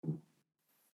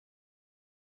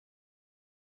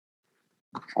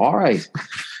All right.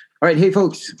 All right. Hey,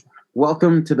 folks.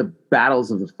 Welcome to the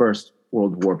Battles of the First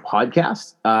World War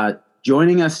podcast.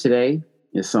 Joining us today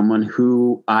is someone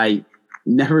who I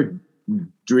never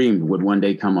dreamed would one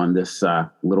day come on this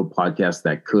little podcast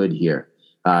that could here.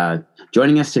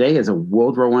 Joining us today is a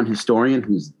World War I historian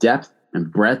whose depth and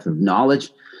breadth of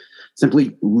knowledge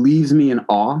simply leaves me in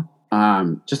awe.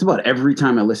 Just about every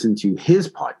time I listen to his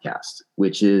podcast,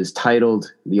 which is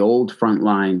titled The Old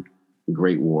Frontline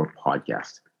Great War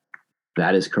Podcast.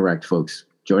 That is correct, folks.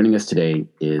 Joining us today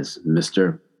is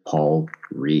Mr. Paul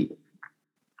Reed.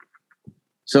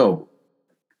 So,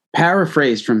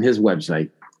 paraphrased from his website,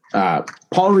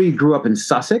 Paul Reed grew up in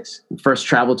Sussex, first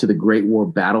traveled to the Great War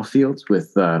battlefields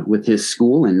with his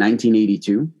school in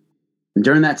 1982. And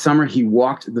during that summer, he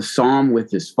walked the Somme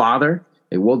with his father,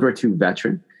 a World War II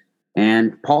veteran.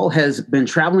 And Paul has been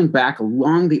traveling back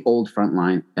along the old front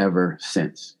line ever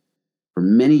since. For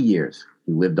many years,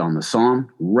 he lived on the Somme,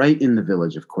 right in the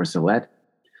village of Courcelette.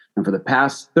 And for the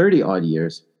past 30-odd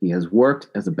years, he has worked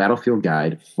as a battlefield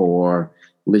guide for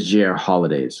Leger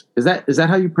Holidays. Is that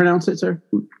how you pronounce it, sir?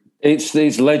 It's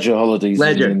Leger Holidays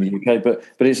Leger. In the UK, but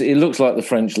it looks like the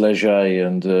French Leger,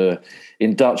 and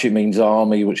in Dutch it means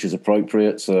army, which is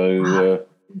appropriate. So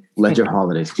Leger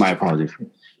Holidays. My apologies.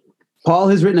 Paul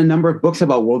has written a number of books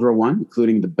about World War I,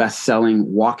 including the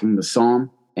best-selling Walking the Somme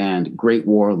and Great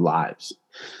War Lives.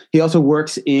 He also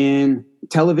works in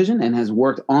television and has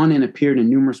worked on and appeared in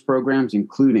numerous programs,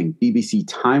 including BBC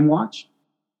Time Watch,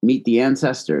 Meet the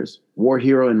Ancestors, War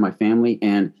Hero in My Family,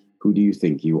 and Who Do You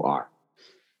Think You Are?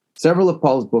 Several of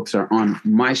Paul's books are on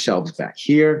my shelves back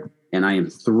here, and I am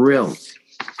thrilled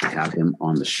to have him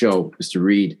on the show. Mr.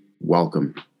 Reed,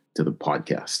 welcome to the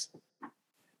podcast.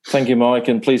 Thank you, Mike,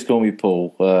 and please call me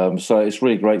Paul. So it's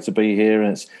really great to be here,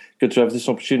 and it's good to have this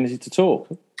opportunity to talk.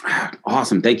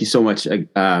 Awesome. Thank you so much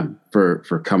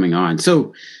for coming on.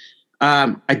 So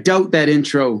I doubt that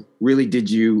intro really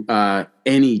did you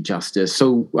any justice.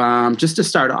 So just to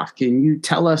start off, can you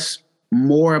tell us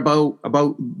more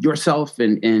about yourself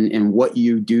and what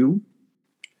you do?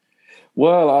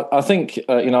 Well, I think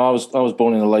I was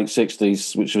born in the late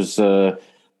 60s, which was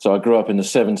so I grew up in the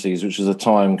 70s, which was a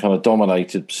time kind of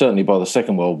dominated certainly by the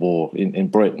Second World War in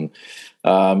Britain.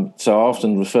 So I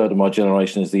often refer to my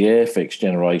generation as the Airfix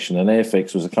generation, and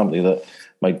Airfix was a company that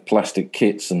made plastic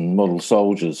kits and model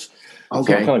soldiers.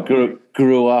 Okay. So I kind of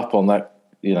grew up on that,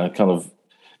 kind of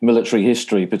military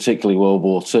history, particularly World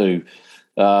War II,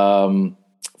 from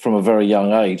a very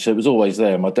young age. So it was always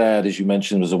there. My dad, as you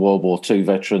mentioned, was a World War II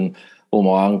veteran. All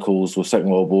my uncles were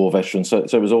Second World War veterans, so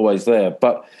it was always there.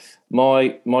 But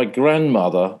my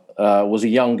grandmother was a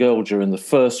young girl during the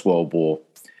First World War.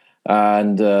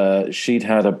 And she'd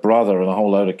had a brother and a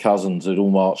whole load of cousins who'd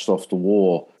all marched off to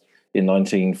war in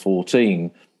 1914,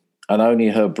 and only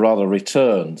her brother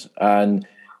returned. And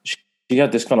she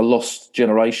had this kind of lost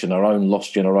generation, her own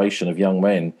lost generation of young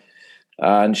men.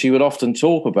 And she would often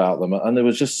talk about them. And there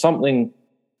was just something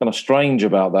kind of strange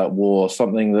about that war,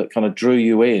 something that kind of drew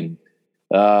you in.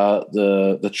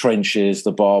 The trenches,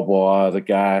 the barbed wire, the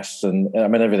gas, and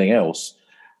everything else.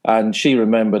 And she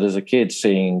remembered as a kid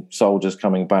seeing soldiers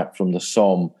coming back from the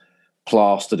Somme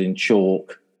plastered in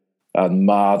chalk and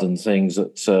mud and things,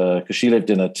 because she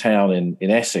lived in a town in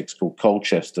Essex called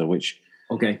Colchester, which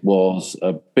was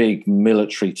a big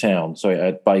military town. So it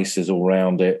had bases all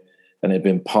around it, and it had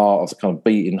been part of the kind of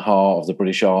beating heart of the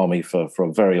British Army for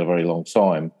a very, very long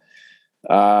time.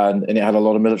 And it had a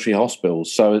lot of military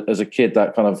hospitals. So as a kid,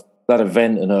 that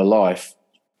event in her life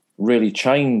really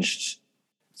changed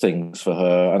things for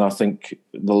her, and I think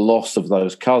the loss of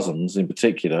those cousins in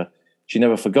particular, she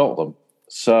never forgot them.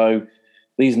 So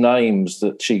these names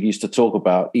that she used to talk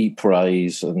about,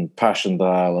 Ypres and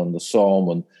Passchendaele and the Somme,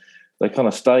 and they kind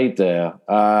of stayed there.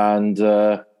 And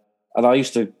I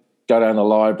used to go down the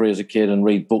library as a kid and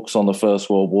read books on the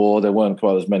First World War. There weren't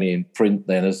quite as many in print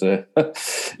then as there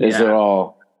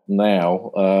are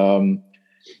now.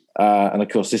 And of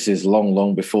course, this is long,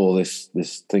 long before this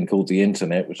thing called the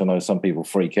internet, which I know some people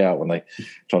freak out when they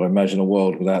try to imagine a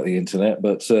world without the internet.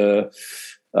 But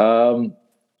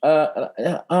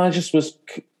I just was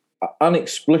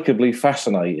inexplicably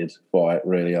fascinated by it,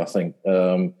 really, I think.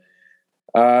 And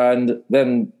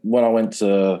then when I went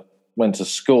to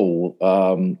school,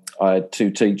 I had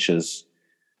two teachers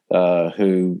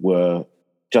who were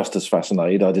just as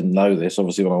fascinated. I didn't know this,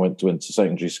 obviously, when I went to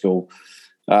secondary school.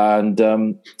 And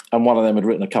one of them had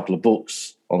written a couple of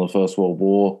books on the First World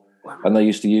War, and they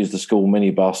used to use the school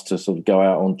minibus to sort of go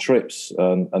out on trips,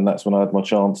 and that's when I had my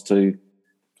chance to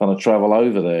kind of travel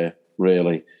over there,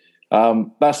 really.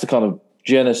 That's the kind of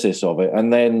genesis of it.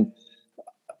 And then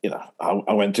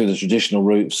I went through the traditional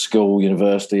route, school,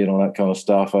 university, and all that kind of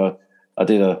stuff. I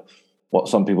did what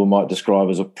some people might describe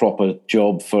as a proper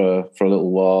job for a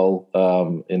little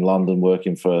while in London,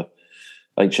 working for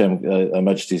Her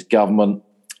Majesty's government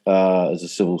as a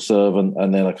civil servant,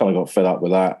 and then I kind of got fed up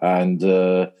with that and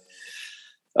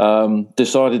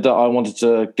decided that I wanted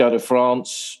to go to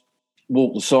France,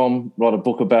 walk the Somme, write a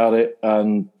book about it,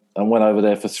 and went over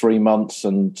there for 3 months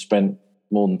and spent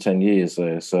more than 10 years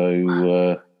there.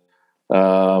 So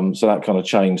that kind of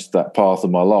changed that path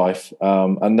of my life.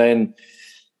 And then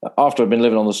after I'd been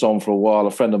living on the Somme for a while,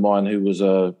 a friend of mine who was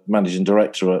a managing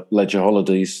director at Ledger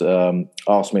Holidays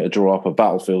asked me to draw up a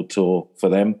battlefield tour for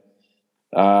them.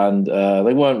 And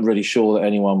they weren't really sure that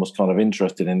anyone was kind of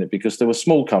interested in it because there were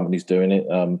small companies doing it.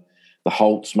 The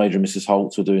Holts, Major and Mrs.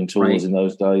 Holts were doing tours in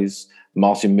those days.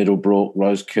 Martin Middlebrook,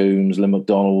 Rose Coombs, Lynn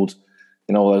McDonald,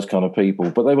 all those kind of people.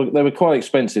 But they were quite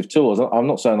expensive tours. I'm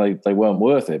not saying they weren't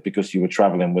worth it because you were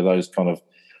travelling with those kind of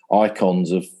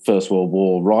icons of First World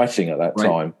War writing at that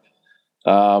time.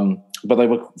 But they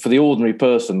were, for the ordinary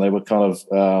person, they were kind of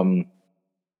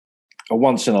a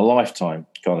once in a lifetime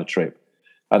kind of trip.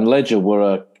 And Ledger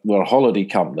were a holiday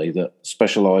company that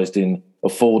specialised in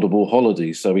affordable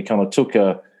holidays. So we kind of took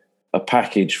a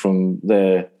package from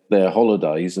their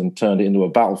holidays and turned it into a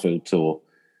battlefield tour.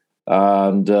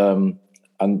 And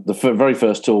the very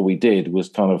first tour we did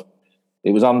was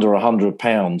it was under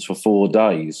 £100 for 4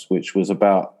 days, which was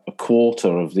about a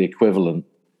quarter of the equivalent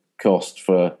cost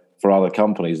for other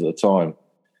companies at the time.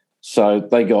 So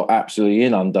they got absolutely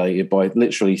inundated by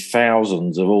literally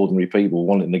thousands of ordinary people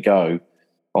wanting to go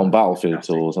on battlefield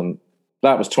tours. And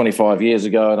that was 25 years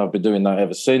ago, and I've been doing that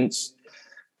ever since.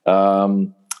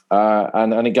 And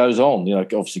it goes on.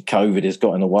 Obviously COVID has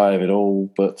got in the way of it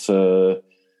all, but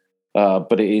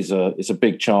it's a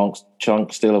big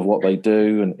chunk still of what they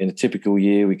do. And in a typical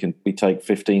year, we take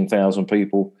 15,000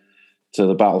 people to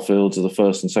the battlefields of the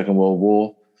First and Second World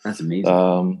War. That's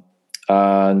amazing.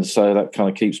 And so that kind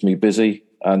of keeps me busy.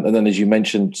 And then, as you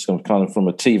mentioned, kind of from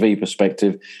a TV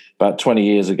perspective, about 20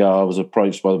 years ago, I was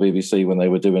approached by the BBC when they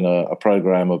were doing a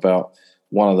program about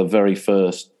one of the very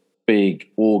first big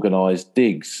organised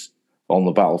digs on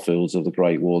the battlefields of the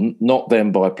Great War, not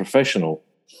then by professional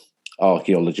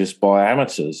archaeologists, by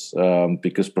amateurs,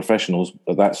 because professionals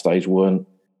at that stage weren't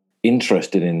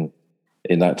interested in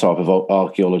that type of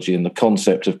archaeology, and the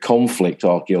concept of conflict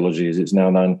archaeology, as it's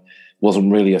now known,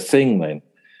 wasn't really a thing then.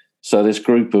 So this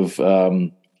group of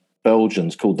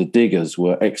Belgians called the Diggers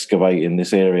were excavating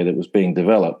this area that was being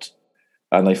developed,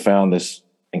 and they found this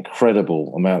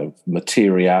incredible amount of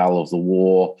material of the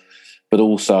war, but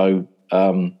also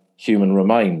human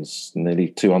remains, nearly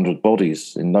 200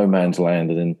 bodies in no man's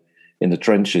land and in the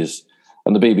trenches.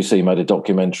 And the BBC made a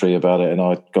documentary about it, and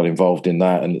I got involved in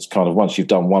that. And it's kind of, once you've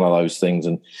done one of those things,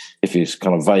 and if you're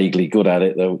kind of vaguely good at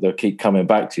it, they'll keep coming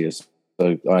back to you. So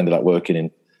I ended up working in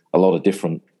a lot of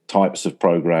different types of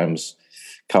programs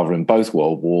covering both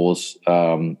world wars,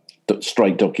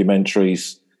 straight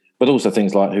documentaries, but also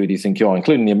things like Who Do You Think You Are,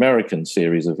 including the American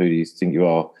series of Who Do You Think You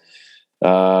Are.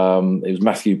 It was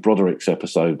Matthew Broderick's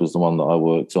episode was the one that I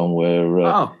worked on, where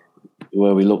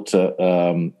we looked at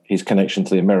his connection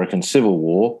to the American Civil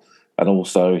War, and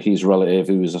also his relative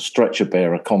who was a stretcher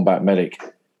bearer, combat medic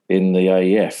in the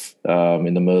AEF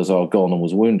in the Meuse-Argonne, and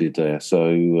was wounded there.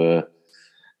 So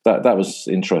that was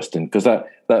interesting, because that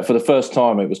for the first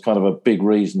time it was kind of a big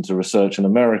reason to research an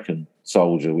American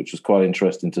soldier, which was quite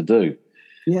interesting to do.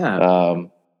 Yeah.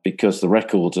 Because the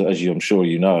records, as I'm sure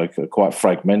you know, are quite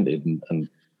fragmented and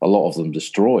a lot of them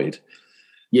destroyed.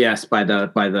 Yes, by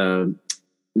the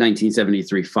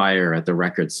 1973 fire at the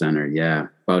Record Center. Yeah,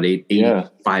 about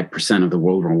 85% of the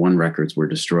World War I records were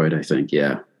destroyed, I think.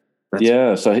 Yeah.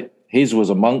 So his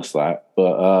was amongst that,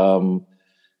 but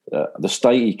the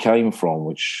state he came from,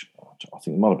 which I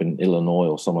think might have been Illinois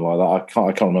or something like that,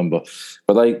 I can't remember,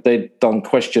 but they'd done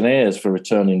questionnaires for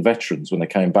returning veterans when they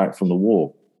came back from the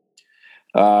war.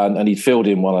 And he'd filled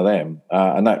in one of them,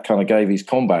 and that kind of gave his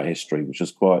combat history, which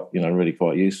was quite, really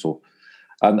quite useful.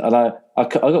 And I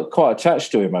got quite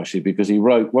attached to him, actually, because he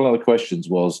wrote, one of the questions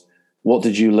was, what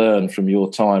did you learn from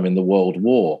your time in the World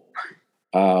War?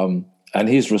 And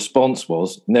his response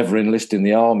was, never enlist in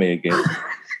the army again.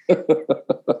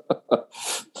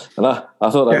 And I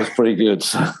thought that was pretty good.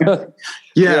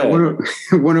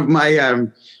 One of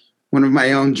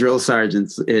my own drill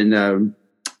sergeants in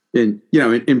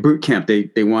in boot camp,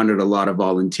 they wanted a lot of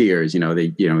volunteers.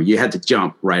 You had to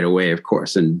jump right away, of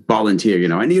course, and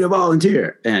volunteer. I need a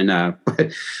volunteer. And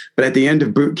but at the end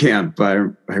of boot camp, I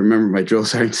remember my drill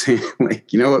sergeant saying,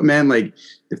 like, you know what, man, like,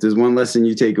 if there's one lesson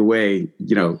you take away,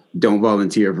 don't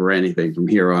volunteer for anything from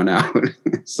here on out.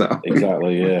 So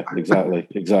exactly, yeah,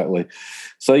 exactly.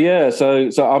 So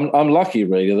I'm lucky,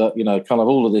 really, that kind of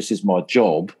all of this is my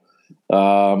job.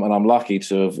 And I'm lucky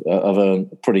to have earned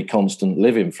a pretty constant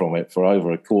living from it for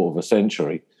over a quarter of a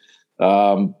century.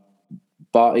 But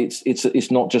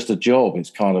it's not just a job; it's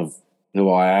kind of who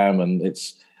I am, and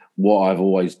it's what I've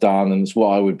always done, and it's what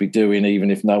I would be doing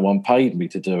even if no one paid me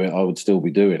to do it. I would still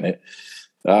be doing it,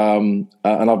 and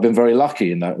I've been very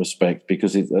lucky in that respect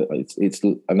because it's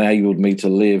enabled me to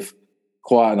live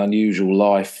quite an unusual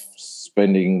life,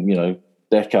 spending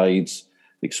decades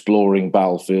exploring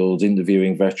battlefields,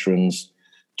 interviewing veterans,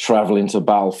 traveling to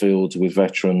battlefields with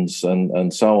veterans,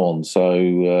 and so on.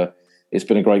 So it's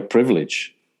been a great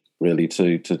privilege, really,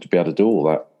 to be able to do all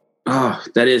that. Oh,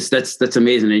 that's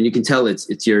amazing, and you can tell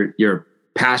it's your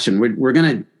passion. We're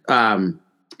gonna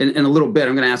in a little bit,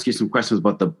 I'm gonna ask you some questions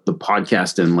about the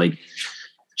podcast and like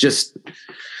just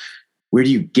where do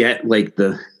you get like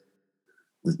the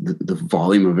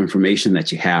volume of information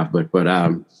that you have,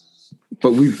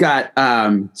 but we've got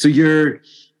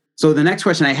so the next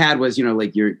question I had was,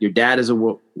 like your dad was a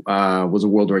World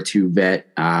War II vet.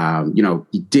 You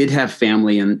did have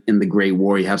family in the Great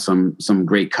War. You have some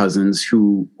great cousins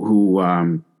who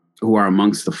are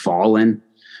amongst the fallen.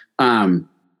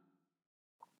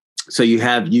 So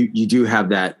you do have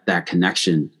that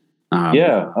connection.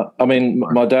 Yeah, I mean,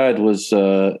 my dad was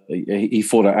he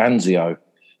fought at Anzio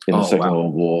in the Second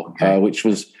World War, okay. Which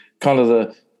was kind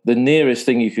of the nearest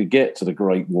thing you could get to the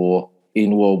Great War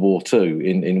in World War II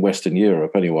in Western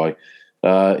Europe, anyway.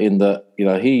 In that,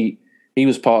 he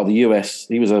was part of the US.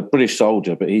 He was a British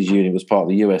soldier, but his unit was part of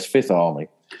the US Fifth Army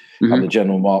under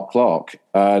General Mark Clark,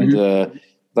 and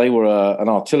they were an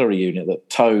artillery unit that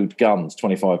towed guns,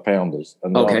 25-pounders.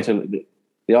 And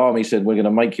the army said, "We're going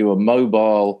to make you a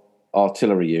mobile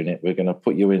artillery unit. We're going to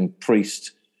put you in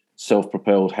Priest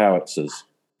self-propelled howitzers."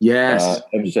 Yes,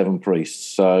 M7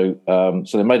 Priests. So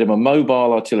they made them a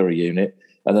mobile artillery unit,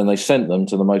 and then they sent them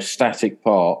to the most static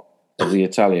part of the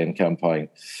Italian campaign,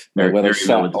 where they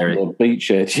sat on the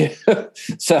beachhead.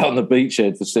 Sat on the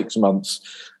beachhead for 6 months,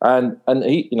 and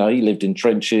he lived in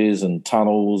trenches and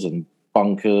tunnels and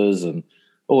bunkers and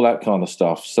all that kind of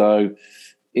stuff. So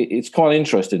it's quite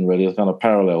interesting, really, a kind of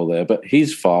parallel there. But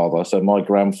his father, so my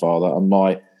grandfather and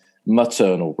my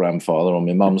maternal grandfather on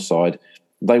my mum's side,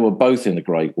 they were both in the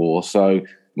Great War. So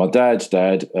my dad's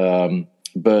dad,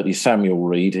 Bertie Samuel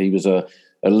Reed, he was a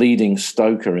leading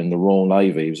stoker in the Royal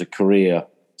Navy. He was a career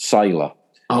sailor.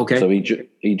 Okay. So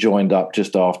he joined up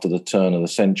just after the turn of the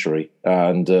century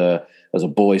and as a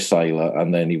boy sailor,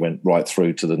 and then he went right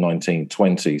through to the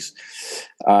 1920s.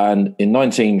 And in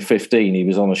 1915, he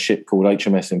was on a ship called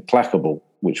HMS Implacable,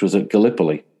 which was at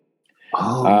Gallipoli.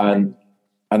 Oh,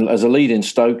 And as a leading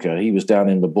stoker, he was down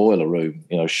in the boiler room,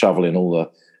 shoveling all the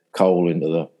coal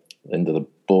into the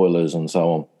boilers and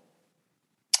so on,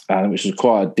 and which was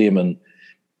quite a dim and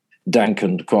dank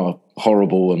and quite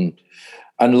horrible and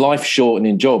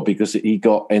life-shortening job because he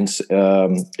got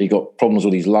problems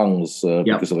with his lungs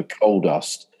because of the coal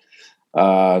dust,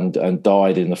 and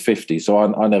died in the 50s. So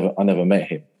I never met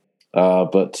him,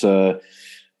 but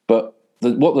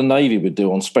what the Navy would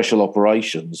do on special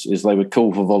operations is they would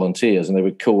call for volunteers, and they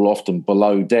would call often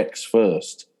below decks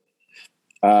first.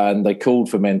 And they called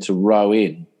for men to row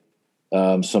in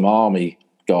some army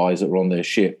guys that were on their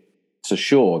ship to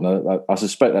shore. Now, I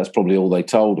suspect that's probably all they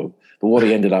told them. But what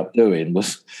he ended up doing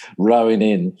was rowing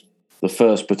in the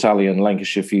 1st Battalion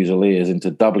Lancashire Fusiliers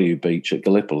into W Beach at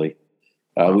Gallipoli,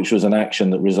 which was an action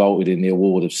that resulted in the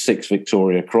award of 6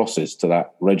 Victoria Crosses to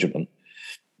that regiment.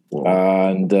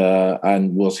 And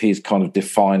was his kind of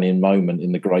defining moment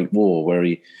in the Great War, where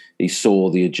he saw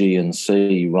the Aegean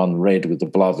Sea run red with the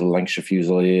blood of the Lancashire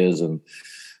Fusiliers, and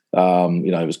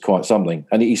it was quite something.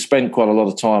 And he spent quite a lot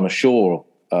of time ashore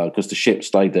because the ship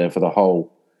stayed there for the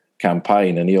whole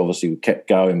campaign, and he obviously kept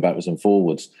going backwards and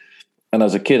forwards. And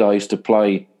as a kid, I used to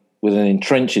play with an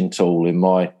entrenching tool in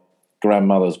my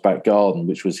grandmother's back garden,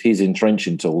 which was his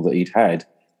entrenching tool that he'd had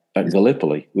at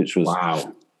Gallipoli, which was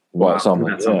quite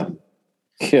something.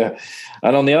 Yeah.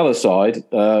 And on the other side,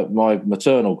 my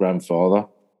maternal grandfather,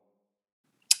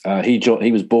 he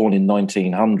was born in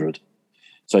 1900.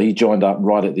 So he joined up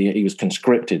he was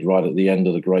conscripted right at the end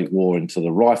of the Great War into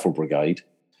the Rifle Brigade.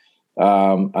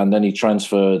 And then he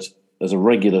transferred as a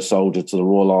regular soldier to the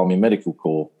Royal Army Medical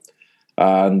Corps.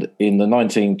 And in the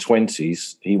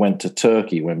 1920s, he went to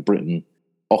Turkey when Britain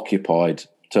occupied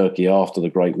Turkey after the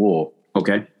Great War.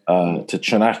 Okay. To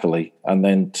Çanakkale and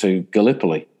then to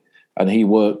Gallipoli. And he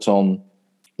worked on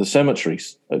the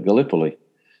cemeteries at Gallipoli.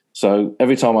 So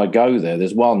every time I go there,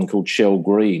 there's one called Shell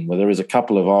Green, where there is a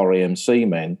couple of RAMC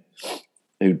men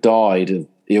who died of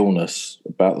illness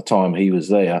about the time he was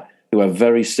there, who have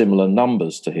very similar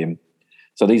numbers to him.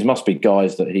 So these must be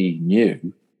guys that he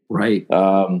knew. Right.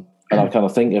 And I kind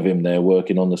of think of him there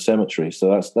working on the cemetery.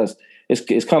 So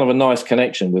it's kind of a nice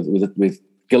connection with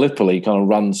Gallipoli. Kind of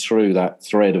runs through that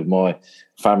thread of my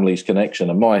family's connection.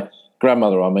 And my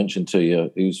grandmother, I mentioned to you,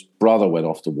 whose brother went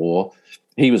off to war,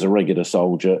 he was a regular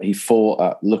soldier. He fought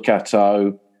at Le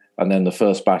Cateau and then the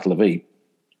First Battle of Ypres.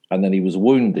 And then he was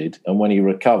wounded. And when he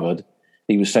recovered,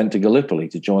 he was sent to Gallipoli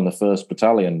to join the 1st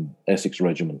Battalion Essex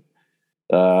Regiment.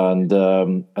 And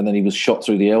then he was shot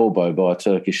through the elbow by a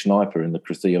Turkish sniper in the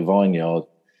Krithia vineyard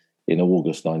in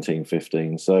August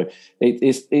 1915. So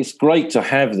it's great to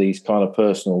have these kind of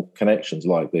personal connections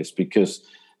like this, because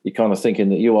you're kind of thinking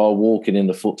that you are walking in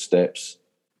the footsteps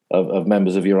of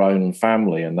members of your own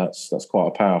family, and that's quite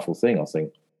a powerful thing, I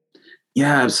think.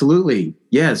 Yeah, absolutely.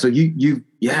 Yeah, so you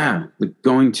like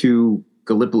going to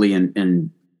Gallipoli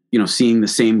and seeing the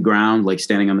same ground, like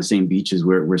standing on the same beaches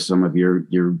where some of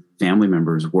your family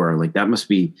members were, like that must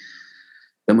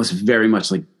very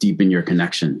much like deepen your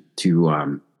connection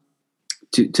to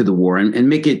the war and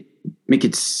make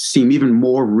it seem even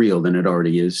more real than it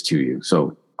already is to you.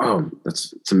 So,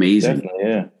 it's amazing. Definitely,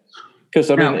 yeah. Because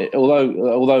I mean,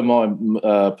 although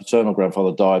my paternal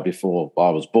grandfather died before I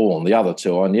was born, the other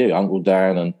two I knew, Uncle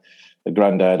Dan and the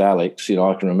granddad Alex.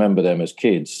 I can remember them as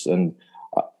kids, and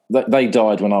they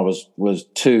died when I was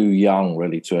too young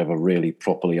really to ever really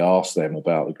properly ask them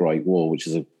about the Great War, which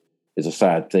is a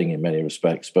sad thing in many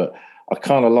respects. But I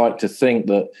kind of like to think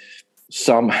that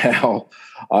somehow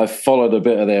I've followed a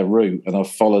bit of their route, and I've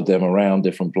followed them around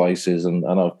different places, and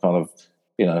I've kind of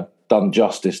done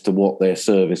justice to what their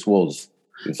service was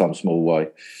in some small way.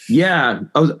 Yeah,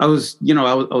 I was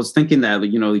thinking that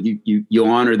you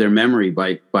honor their memory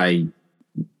by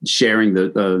sharing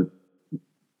the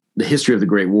history of the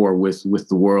Great War with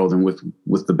the world, and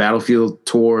with the battlefield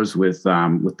tours, with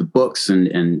the books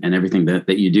and everything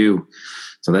that you do.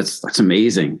 So that's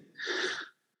amazing.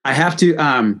 I have to,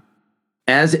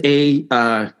 as a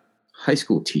high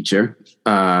school teacher.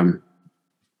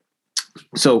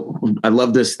 So I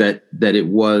love this that it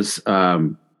was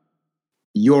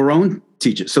your own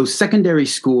teacher. So secondary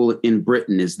school in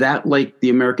Britain, is that like the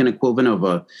American equivalent of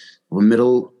a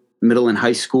middle and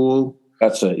high school?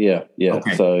 That's it. Yeah.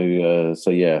 Okay. So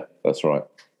yeah, that's right.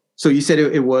 So you said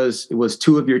it was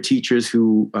two of your teachers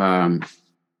who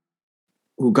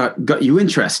got you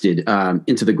interested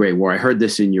into the Great War. I heard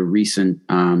this in your recent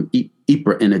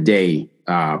Ypres in a Day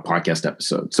podcast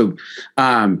episode. So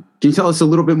can you tell us a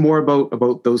little bit more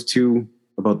about those two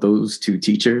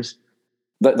teachers?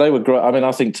 They were great. I mean,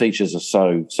 I think teachers are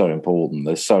so important.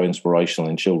 They're so inspirational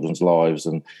in children's lives,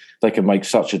 and they can make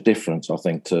such a difference, I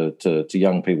think, to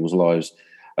young people's lives,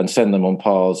 and send them on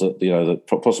paths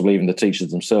that possibly even the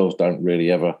teachers themselves don't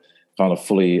really ever kind of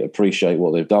fully appreciate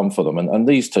what they've done for them. And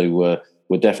these two were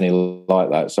definitely like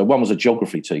that. So one was a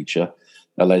geography teacher,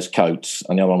 Les Coates,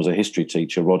 and the other one was a history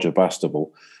teacher, Roger Bastable.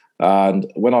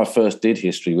 And when I first did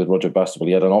history with Roger Bastable,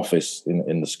 he had an office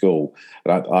in the school,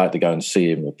 and I had to go and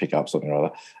see him or pick up something or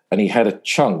other. And he had a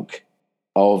chunk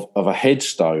of a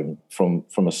headstone from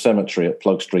a cemetery at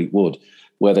Plug Street Wood,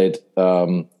 where they'd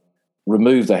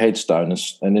removed the headstone,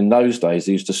 and in those days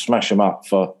they used to smash them up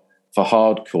for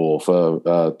hardcore,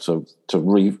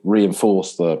 to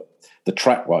reinforce the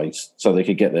trackways so they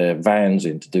could get their vans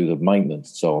in to do the maintenance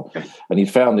and so on. Okay. And he'd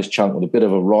found this chunk with a bit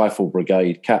of a rifle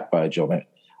brigade cap badge on it,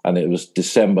 and it was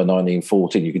December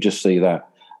 1914. You could just see that.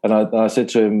 And I said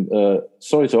to him,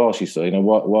 sorry to ask you, sir,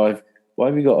 why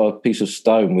have you got a piece of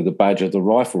stone with the badge of the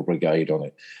rifle brigade on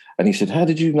it? And he said, how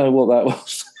did you know what that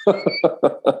was?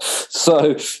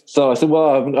 So I said,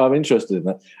 well, I'm interested in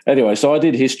that. Anyway, so I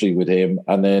did history with him,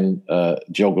 and then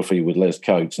geography with Les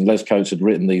Coates. And Les Coates had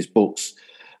written these books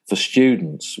for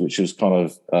students, which was kind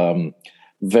of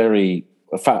very,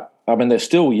 in fact, I mean, they're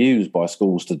still used by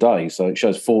schools today. So it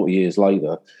shows 40 years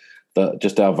later that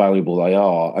just how valuable they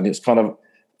are. And it's kind of,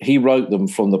 he wrote them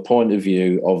from the point of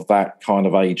view of that kind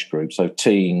of age group. So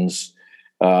teens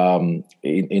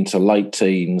into late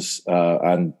teens,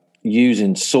 and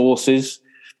using sources.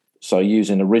 So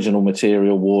using original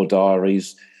material, war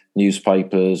diaries,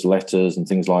 newspapers, letters, and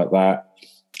things like that.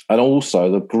 And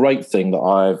also the great thing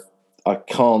that I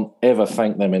can't ever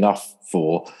thank them enough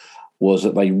for was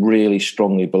that they really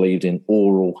strongly believed in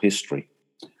oral history.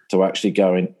 to actually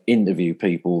go and interview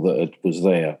people that was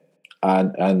there.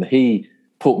 And he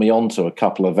put me onto a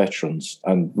couple of veterans,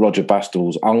 and Roger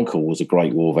Bastable's uncle was a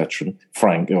Great War veteran,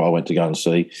 Frank, who I went to go and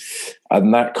see.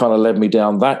 And that kind of led me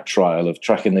down that trail of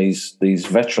tracking these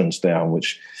veterans down,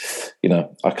 which, you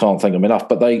know, I can't thank them enough.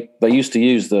 But they used to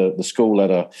use the school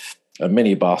at a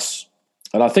minibus.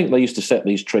 And I think they used to set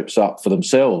these trips up for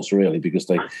themselves, really, because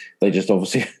they just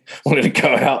obviously wanted to go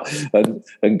out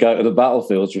and go to the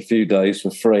battlefields for a few days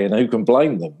for free. And who can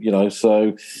blame them, you know?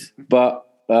 So, but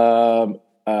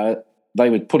they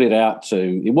would put it out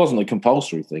to, it wasn't a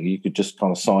compulsory thing. You could just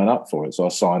kind of sign up for it. So I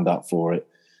signed up for it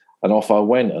and off I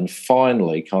went. And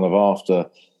finally, kind of after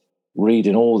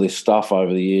reading all this stuff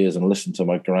over the years and listening to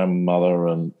my grandmother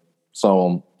and so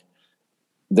on,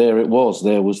 there it was.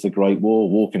 There was the Great War,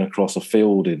 walking across a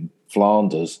field in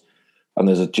Flanders, and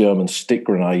there's a German stick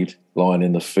grenade lying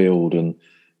in the field, and,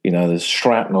 you know, there's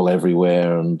shrapnel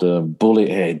everywhere and bullet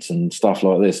heads and stuff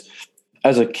like this.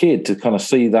 As a kid, to kind of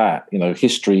see that, you know,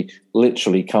 history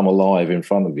literally come alive in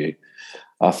front of you,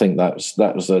 I think that was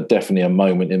definitely a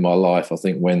moment in my life. I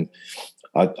think when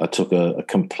I took a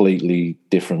completely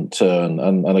different turn,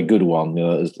 and a good one, you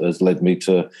know, has led me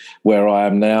to where I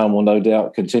am now, and will no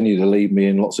doubt continue to lead me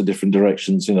in lots of different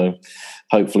directions, you know,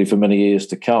 hopefully for many years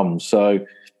to come. So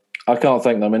I can't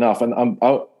thank them enough. And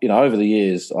you know, over the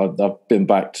years, I've been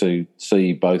back to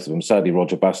see both of them. Sadly,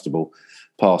 Roger Bastable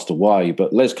passed away,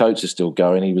 but Les Coates is still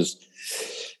going. He was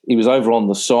over on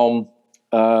the Somme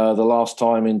the last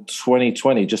time in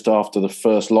 2020, just after the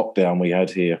first lockdown we had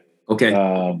here.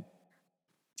 Okay.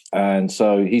 And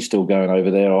so he's still going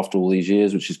over there after all these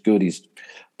years, which is good. His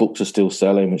books are still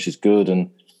selling, which is good. And,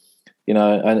 you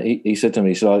know, and he said to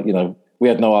me, so, you know, we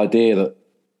had no idea that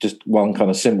just one kind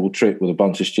of simple trip with a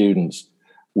bunch of students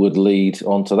would lead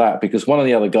onto that, because one of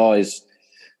the other guys,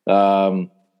 well,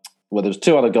 there was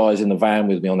two other guys in the van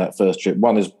with me on that first trip.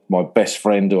 One is my best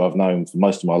friend who I've known for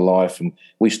most of my life, and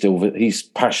he's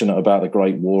passionate about the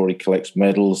Great War. He collects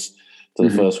medals to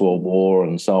the First World War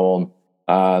and so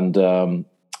on.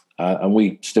 And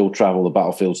we still travel the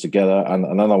battlefields together. And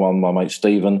another one, my mate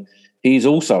Stephen, he's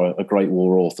also a Great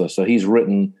War author. So he's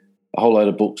written a whole load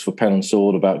of books for Pen and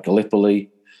Sword about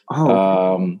Gallipoli,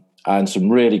 and some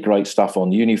really great stuff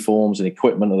on uniforms and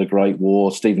equipment of the Great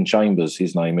War. Stephen Chambers,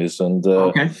 his name is. And,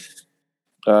 you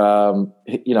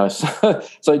know, so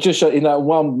it just showed in that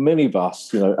one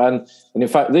minibus, you know, and in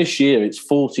fact, this year, it's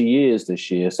 40 years this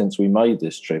year since we made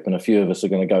this trip, and a few of us are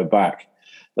going to go back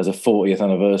as a 40th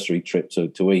anniversary trip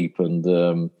to Ypres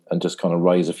and just kind of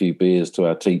raise a few beers to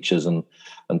our teachers and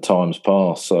times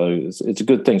past. So it's a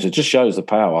good thing. So it just shows the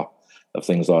power of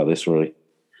things like this, really.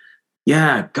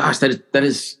 Yeah, gosh,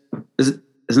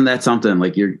 isn't that something?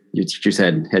 Like your teachers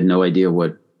had no idea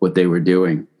what they were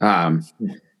doing.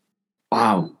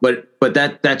 Wow, but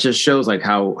that just shows like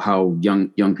how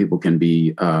young people can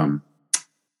be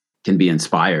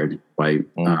inspired by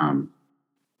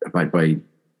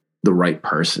the right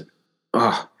person.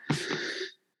 Oh,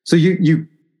 so you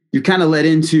kind of led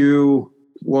into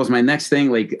what was my next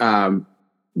thing? Like,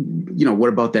 you know, what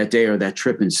about that day or that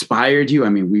trip inspired you? I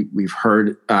mean, we've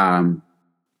heard,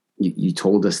 you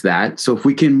told us that. So if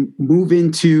we can move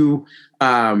into,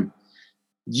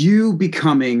 you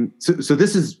becoming, so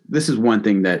this is one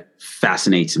thing that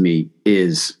fascinates me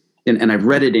is, and I've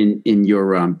read it in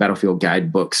your battlefield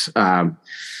guidebooks.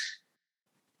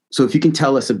 So if you can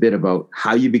tell us a bit about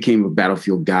how you became a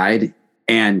battlefield guide,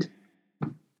 and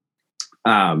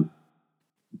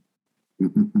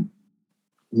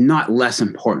not less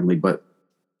importantly, but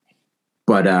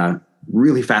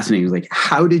really fascinating, like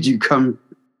how did you come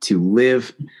to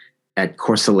live at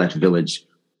Courcelette Village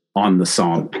on the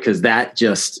Somme? Because that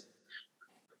just,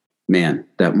 man,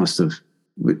 that must have,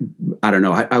 I don't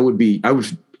know.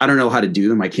 I don't know how to do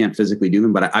them. I can't physically do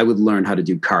them, but I would learn how to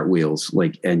do cartwheels,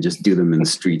 like, and just do them in the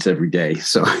streets every day.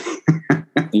 So,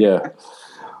 yeah.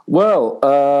 Well,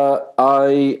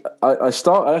 I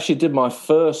actually did my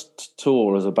first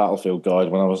tour as a battlefield guide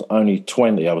when I was only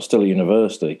 20. I was still at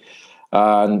university,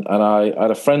 and I had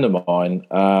a friend of mine,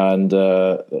 and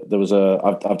there was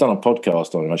I've done a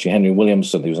podcast on him actually, Henry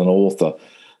Williamson. He was an author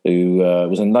who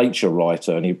was a nature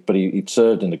writer, and he'd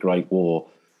served in the Great War.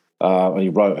 And he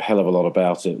wrote a hell of a lot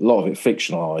about it, a lot of it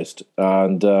fictionalized.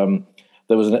 And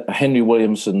there was a Henry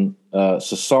Williamson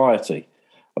Society,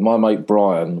 and my mate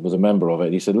Brian was a member of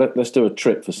it. He said, let's do a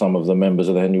trip for some of the members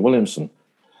of the Henry Williamson.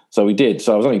 So we did.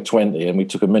 So I was only 20, and we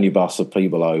took a minibus of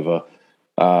people over.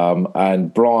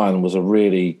 And Brian was a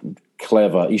really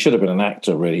clever, he should have been an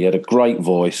actor, really. He had a great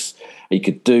voice. He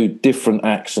could do different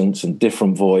accents and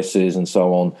different voices and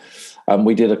so on. And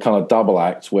we did a kind of double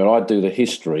act where I'd do the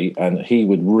history and he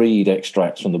would read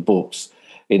extracts from the books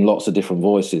in lots of different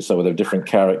voices. So there were different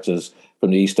characters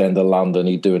from the East End of London.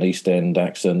 He'd do an East End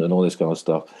accent and all this kind of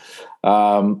stuff.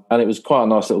 And it was quite a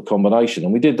nice little combination.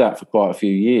 And we did that for quite a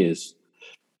few years.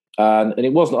 And I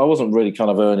wasn't really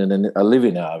kind of earning a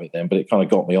living out of it then, but it kind of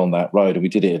got me on that road. And we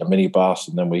did it in a minibus,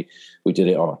 and then we did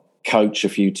it on a coach a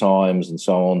few times and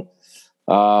so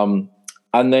on.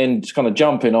 And then just kind of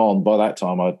jumping on, by that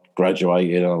time I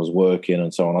graduated and I was working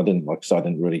and so on. I didn't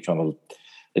really kind of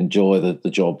enjoy the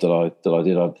job that I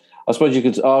did. I suppose you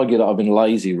could argue that I've been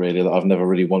lazy, really, that I've never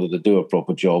really wanted to do a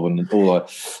proper job, and all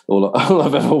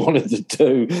I've ever wanted to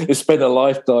do is spend a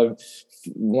lifetime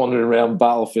wandering around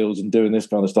battlefields and doing this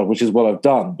kind of stuff, which is what I've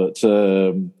done. But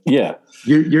yeah,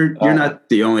 you're not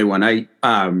the only one.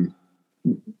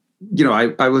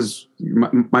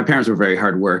 My parents were very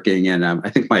hardworking, and I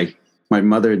think my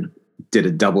mother did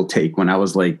a double take when I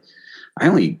was like, I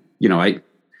only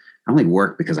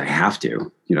work because I have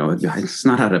to. It's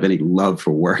not out of any love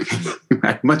for work.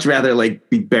 I'd much rather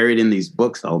be buried in these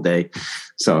books all day.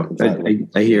 So exactly.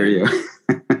 I hear you.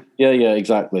 Yeah,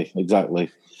 exactly.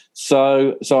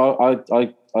 So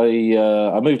I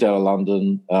moved out of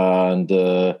London and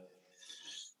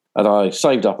I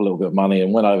saved up a little bit of money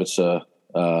and went over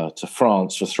to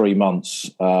France for 3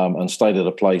 months and stayed at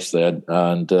a place there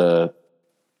and to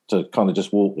kind of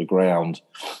just walk the ground.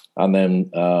 And then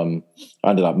I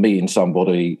ended up meeting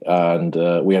somebody, and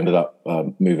we ended up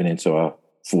moving into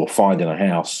finding a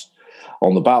house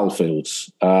on the battlefields.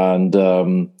 And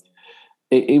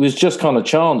it was just kind of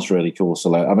chance, really,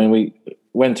 Courcelette. I mean, we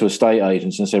went to estate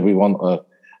agents and said, we want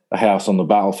a house on the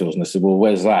battlefields. And they said, well,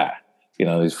 where's that?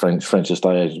 These French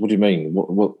estate agents, what do you mean?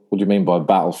 What do you mean by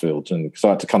battlefields? And so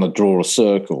I had to kind of draw a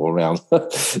circle around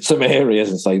some areas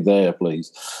and say, there,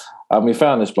 please. And we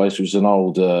found this place, which was an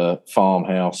old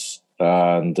farmhouse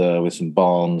and with some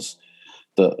barns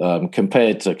that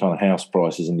compared to kind of house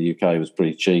prices in the UK was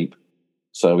pretty cheap.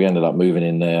 So we ended up moving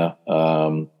in there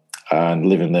and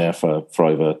living there for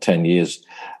over 10 years.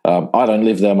 I don't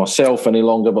live there myself any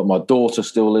longer, but my daughter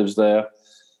still lives there.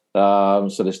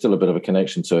 So there's still a bit of a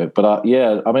connection to it. But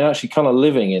actually kind of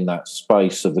living in that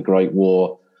space of the Great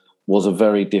War was a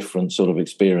very different sort of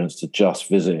experience to just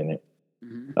visiting it.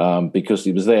 Because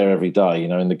it was there every day,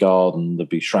 in the garden, there'd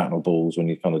be shrapnel balls when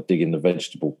you kind of dig in the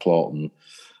vegetable plot.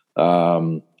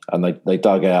 And they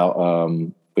dug out,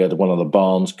 we had one of the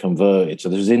barns converted. So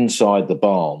there was inside the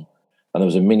barn, and there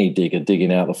was a mini digger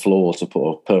digging out the floor to put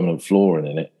a permanent flooring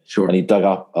in it. Sure. And he dug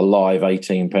up a live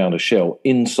 18-pounder shell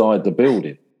inside the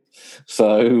building.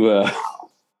 So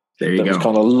there you go. It was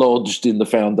kind of lodged in the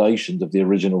foundations of the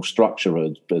original structure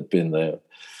had been there.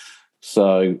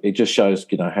 So it just shows,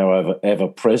 how ever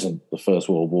present the First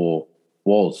World War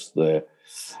was there.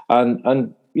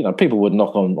 And people would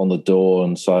knock on the door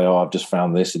and say, oh, I've just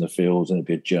found this in the fields, and it'd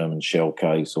be a German shell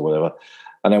case or whatever.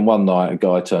 And then one night a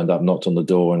guy turned up, knocked on the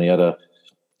door, and he had a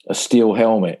steel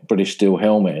helmet, British steel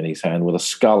helmet in his hand with a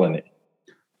skull in it.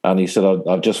 And he said,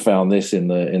 I've just found this in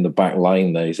the back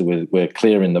lane there. He said, we're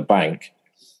clearing the bank.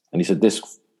 And he said, this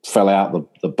fell out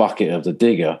the bucket of the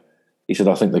digger. He said,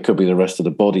 I think there could be the rest of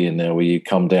the body in there where you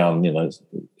come down, it's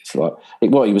like,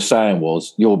 what he was saying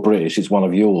was, you're British, it's one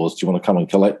of yours. Do you want to come and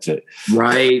collect it?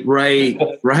 Right.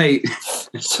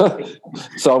 So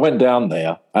I went down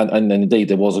there and then indeed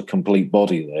there was a complete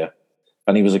body there.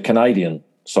 And he was a Canadian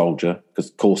soldier,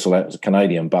 because Courcelette was a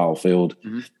Canadian battlefield.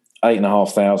 Mm-hmm.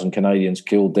 8,500 Canadians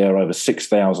killed there, over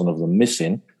 6,000 of them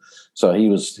missing. So he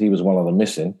was one of the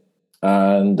missing.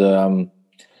 And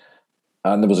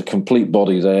there was a complete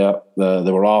body there.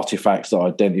 There were artifacts that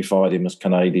identified him as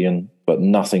Canadian, but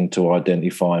nothing to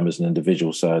identify him as an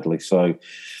individual, sadly. So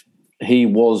he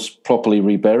was properly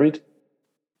reburied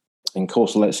in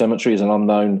Courcelette Cemetery as an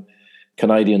unknown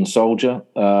Canadian soldier.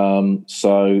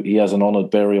 So he has an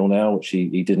honoured burial now, which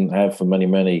he didn't have for many,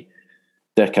 many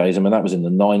decades. I mean, that was in the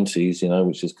 90s,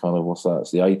 which is kind of,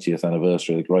 it's the 80th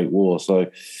anniversary of the Great War. So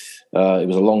it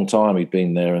was a long time he'd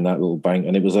been there in that little bank.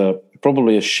 And it was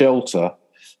probably a shelter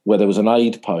where there was an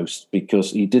aid post,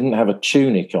 because he didn't have a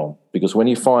tunic on. Because when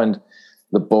you find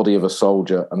the body of a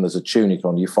soldier and there's a tunic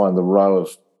on, you find the row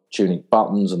of tunic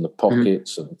buttons and the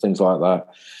pockets and things like that.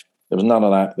 There was none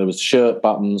of that. There was shirt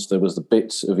buttons. There was the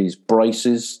bits of his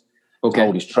braces to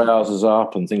hold his trousers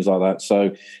up and things like that.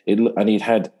 So he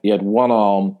had one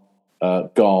arm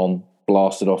gone,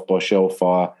 blasted off by shell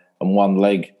fire, and one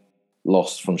leg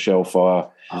lost from shell fire.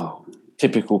 Oh.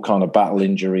 Typical kind of battle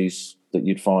injuries that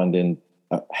you'd find in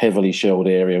a heavily shelled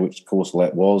area, which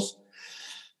Courcelette was.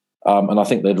 And I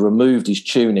think they'd removed his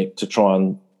tunic to try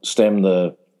and stem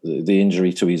the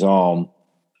injury to his arm.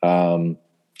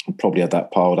 probably had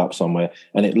that piled up somewhere,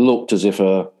 and it looked as if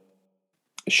a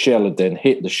shell had then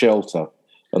hit the shelter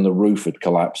and the roof had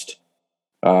collapsed.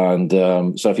 And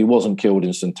so if he wasn't killed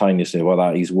instantaneously by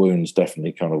that, his wounds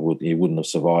definitely he wouldn't have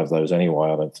survived those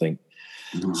anyway, I don't think.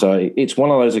 Mm-hmm. So it's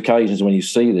one of those occasions when you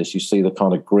see this, you see the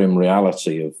kind of grim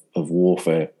reality of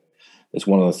warfare. It's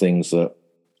one of the things that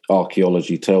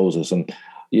archaeology tells us. And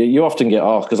you often get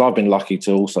asked, because I've been lucky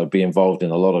to also be involved in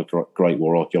a lot of Great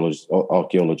War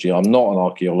archaeology. I'm not an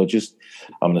archaeologist,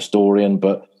 I'm an historian,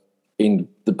 but in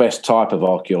the best type of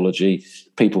archaeology,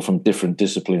 people from different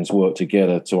disciplines work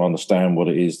together to understand what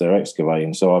it is they're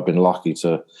excavating. So I've been lucky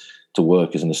to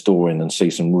work as an historian and see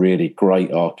some really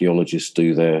great archaeologists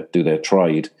do their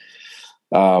trade.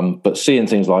 But seeing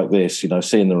things like this,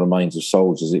 seeing the remains of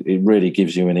soldiers, it really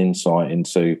gives you an insight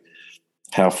into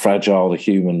how fragile the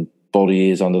human body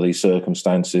is under these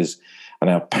circumstances and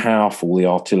how powerful the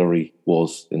artillery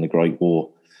was in the Great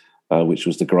War. Which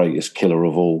was the greatest killer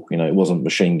of all. It wasn't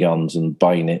machine guns and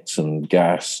bayonets and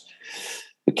gas.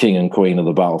 The king and queen of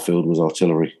the battlefield was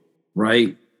artillery.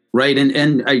 Right.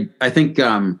 And I think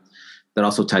that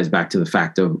also ties back to the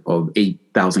fact of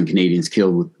 8,000 Canadians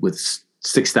killed with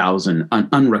 6,000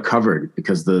 unrecovered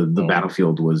because the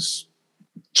battlefield was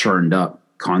churned up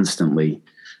constantly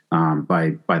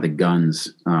by the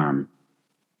guns.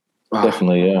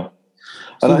 Definitely, yeah.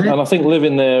 And I think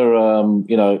living there,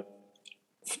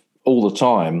 all the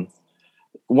time.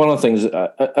 One of the things,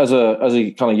 as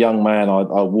a kind of young man,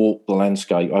 I walked the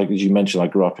landscape. As you mentioned, I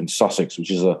grew up in Sussex,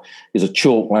 which is a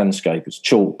chalk landscape. It's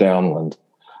chalk downland,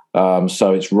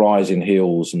 so it's rising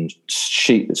hills and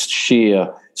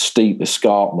sheer steep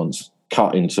escarpments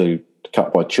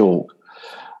cut by chalk,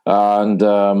 and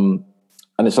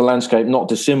it's a landscape not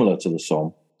dissimilar to the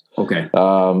Somme. Okay.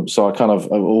 So I've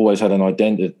always had an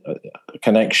identity, a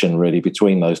connection really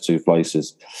between those two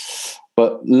places.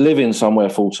 But living somewhere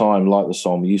full time like the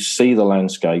Somme, you see the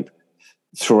landscape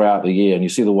throughout the year and you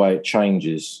see the way it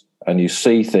changes and you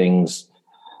see things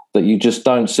that you just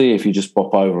don't see if you just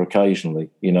pop over occasionally.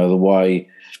 The way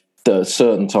that at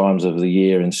certain times of the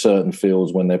year in certain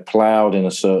fields, when they're ploughed in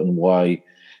a certain way,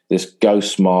 this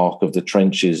ghost mark of the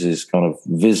trenches is kind of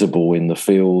visible in the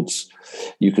fields.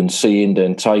 You can see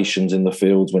indentations in the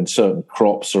fields when certain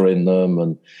crops are in them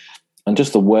and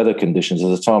just the weather conditions.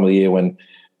 There's a time of the year when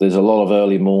there's a lot of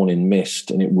early morning mist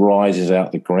and it rises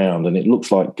out the ground and it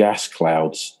looks like gas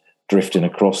clouds drifting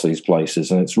across these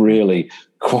places. And it's really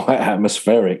quite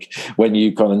atmospheric when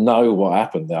you kind of know what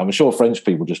happened there. I'm sure French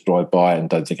people just drive by it and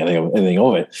don't think anything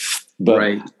of it. But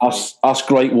right. us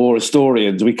Great War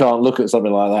historians, we can't look at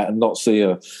something like that and not see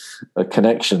a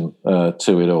connection to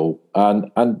it all.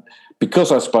 And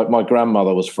because my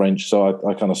grandmother was French, so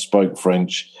I kind of spoke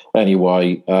French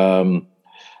anyway.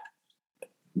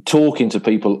 Talking to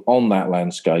people on that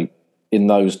landscape in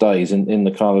those days, in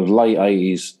the kind of late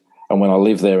 80s, and when I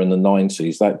lived there in the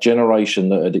 90s, that generation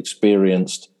that had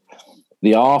experienced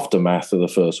the aftermath of the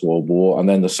First World War and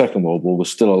then the Second World War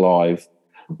was still alive,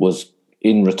 was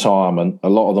in retirement. A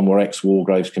lot of them were ex-War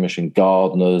Graves Commission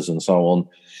gardeners and so on.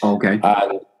 Okay.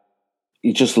 And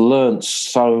you just learned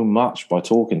so much by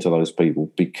talking to those people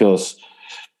because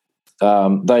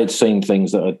they'd seen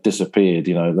things that had disappeared.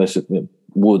 They said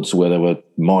woods where there were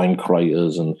mine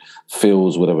craters and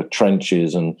fields where there were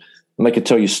trenches, and they could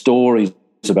tell you stories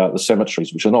about the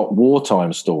cemeteries, which are not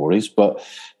wartime stories, but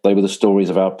they were the stories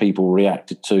of how people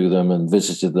reacted to them and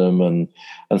visited them and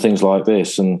things like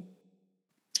this. And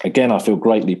again, I feel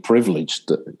greatly privileged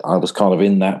that I was kind of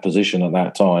in that position at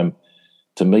that time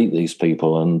to meet these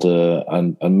people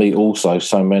and meet also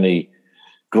so many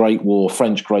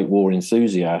French Great War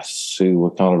enthusiasts who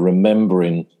were kind of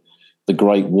remembering the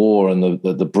Great War and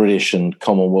the British and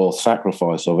Commonwealth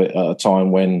sacrifice of it at a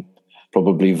time when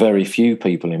probably very few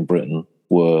people in Britain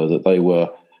that they were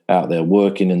out there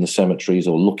working in the cemeteries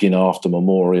or looking after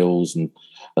memorials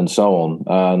and so on.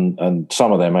 And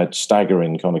some of them had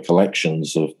staggering kind of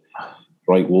collections of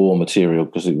Great War material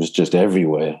because it was just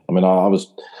everywhere. I mean, I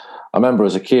remember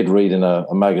as a kid reading a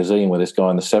magazine where this guy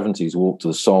in the 70s walked to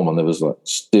the Somme and there was like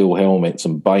steel helmets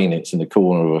and bayonets in the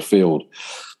corner of a field.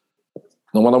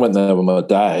 And when I went there with my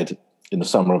dad in the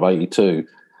summer of 82,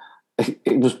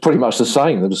 it was pretty much the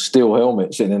same. There was steel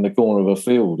helmets in the corner of a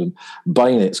field and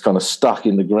bayonets kind of stuck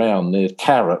in the ground near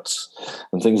carrots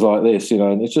and things like this,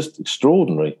 and it's just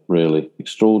extraordinary, really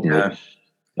extraordinary.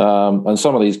 Yeah. And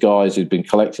some of these guys who'd been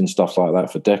collecting stuff like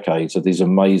that for decades had these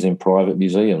amazing private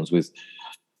museums with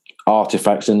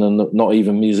artifacts in them that not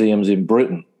even museums in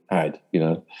Britain had,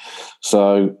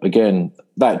 So again,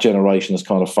 that generation has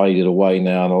kind of faded away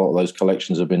now and a lot of those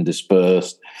collections have been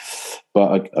dispersed.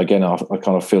 But again, I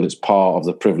kind of feel it's part of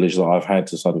the privilege that I've had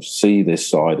to sort of see this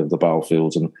side of the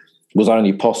battlefields, and was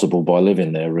only possible by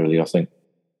living there, really, I think.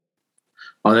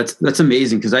 Oh, that's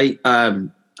amazing, because I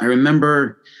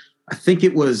remember, I think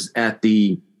it was at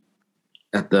the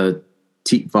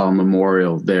Tietval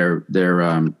Memorial, their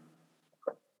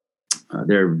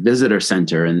visitor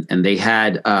center, and they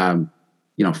had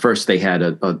first they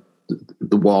had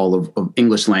the wall of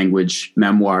English language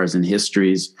memoirs and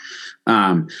histories,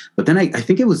 but then I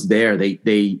think it was there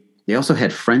they also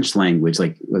had French language,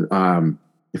 like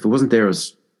if it wasn't there, it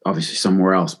was obviously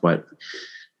somewhere else, but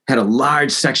had a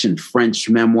large section, French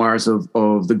memoirs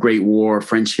of the Great War,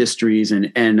 French histories,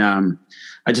 and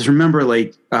I just remember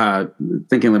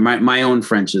thinking like my own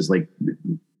French is like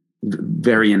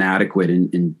very inadequate,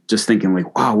 and just thinking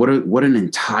like, wow, what an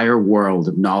entire world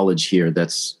of knowledge here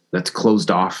that's closed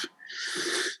off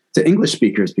to English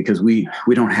speakers, because we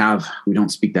don't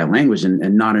speak that language,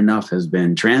 and not enough has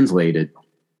been translated.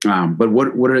 But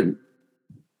what an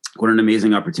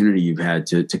amazing opportunity you've had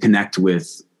to connect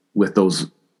with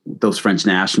those French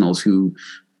nationals who,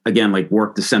 again, like,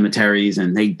 work the cemeteries,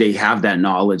 and they have that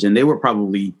knowledge, and they were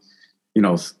probably,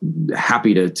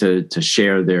 happy to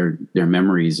share their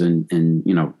memories and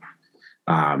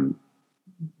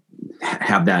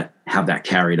have that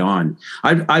carried on.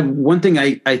 I one thing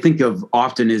I think of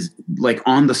often is, like,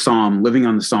 on the Somme, living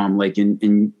on the Somme, like,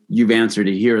 and you've answered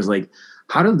it here, is like,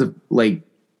 how do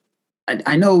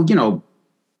I know,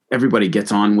 everybody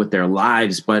gets on with their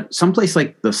lives, but someplace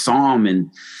like the Somme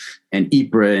and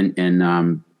Ypres and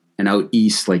out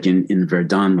east, like in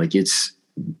Verdun, like it's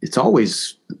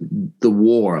always the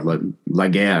war, like la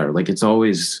guerre, like it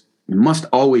must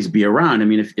always be around. I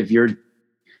mean, if you're,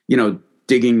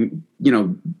 digging,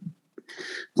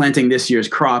 planting this year's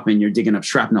crop and you're digging up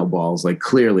shrapnel balls, like,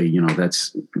 clearly,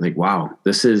 that's like, wow,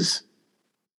 this is,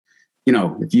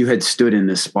 if you had stood in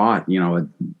this spot,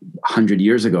 100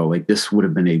 years ago, like, this would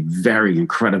have been a very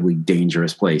incredibly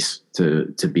dangerous place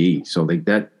to be. So, like,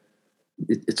 that,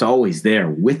 it's always there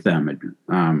with them.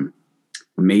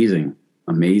 Amazing.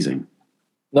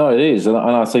 No, it is, and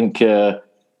I think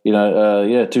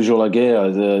toujours la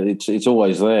guerre. It's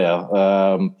always there.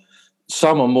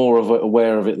 Some are more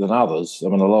aware of it than others. I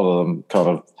mean, a lot of them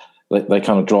they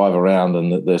kind of drive around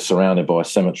and they're surrounded by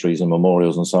cemeteries and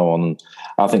memorials and so on. And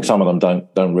I think some of them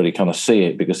don't really kind of see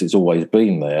it because it's always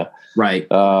been there. Right.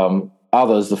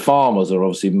 Others, the farmers, are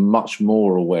obviously much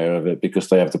more aware of it because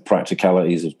they have the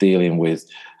practicalities of dealing with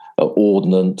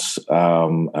ordnance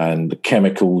and the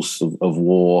chemicals of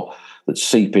war that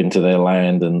seep into their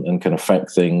land and can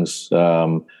affect things.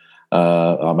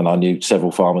 I mean, I knew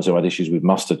several farmers who had issues with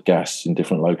mustard gas in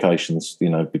different locations,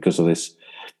 because of this.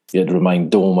 It had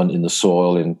remained dormant in the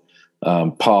soil in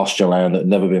pasture land that had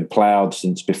never been ploughed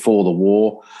since before the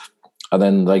war. And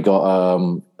then they got,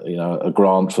 a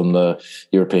grant from the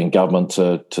European government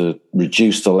to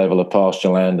reduce the level of pasture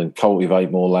land and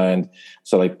cultivate more land.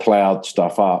 So they ploughed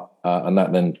stuff up, and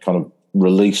that then kind of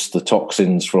released the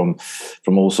toxins from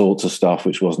all sorts of stuff,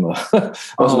 which wasn't a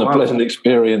pleasant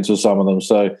experience for some of them.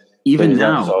 So even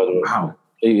now, wow,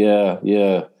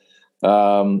 yeah.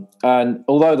 And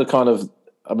although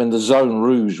the Zone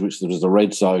Rouge, which was the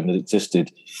red zone that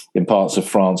existed in parts of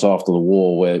France after the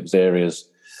war, where it was areas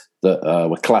that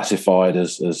were classified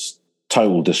as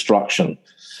total destruction,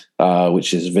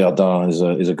 which is Verdun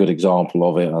is a good example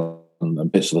of it,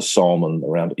 and bits of the Somme and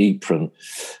around Ypres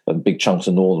and big chunks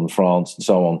of northern France and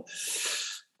so on.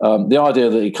 The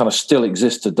idea that it kind of still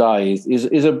exists today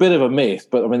is a bit of a myth,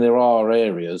 but I mean, there are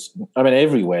areas. I mean,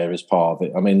 everywhere is part of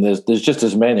it. I mean, there's just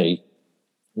as many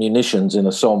munitions in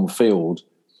a Somme field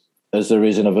as there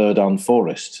is in a Verdun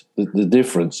forest. The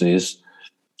difference is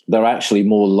they're actually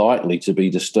more likely to be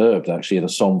disturbed actually in a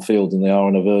Somme field than they are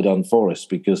in a Verdun forest,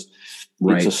 because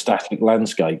it's a static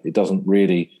landscape. It doesn't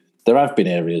really. There have been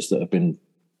areas that have been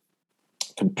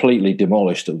completely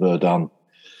demolished at Verdun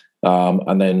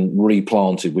and then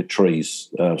replanted with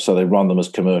trees. So they run them as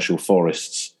commercial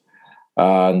forests.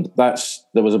 And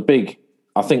there was a big,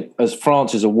 I think, as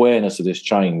France's awareness of this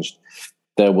changed,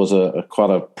 there was quite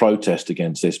a protest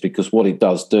against this, because what it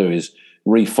does do is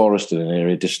reforesting an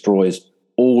area destroys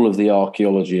all of the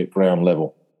archaeology at ground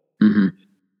level. Mm-hmm.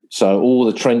 So all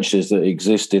the trenches that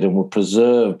existed and were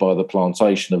preserved by the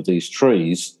plantation of these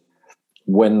trees,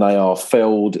 when they are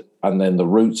felled and then the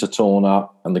roots are torn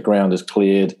up and the ground is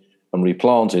cleared and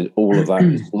replanted, all of that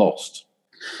is lost.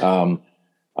 And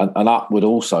up would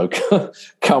also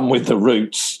come with the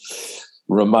roots,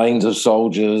 remains of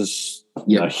soldiers,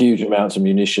 huge amounts of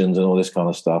munitions and all this kind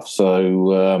of stuff.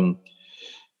 So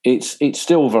it's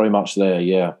still very much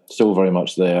there, still very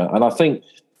much there. And I think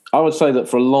I would say that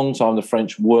for a long time the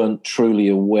French weren't truly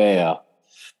aware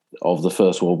of the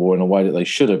First World War in a way that they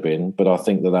should have been, but I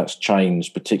think that that's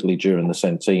changed, particularly during the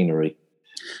centenary.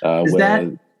 Is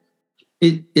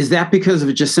that because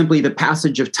of just simply the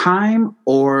passage of time,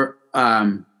 or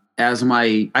I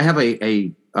have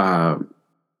a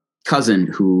cousin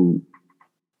who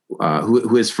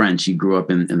is French. He grew up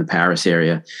in the Paris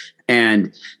area,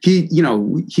 and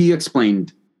he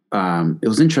explained. It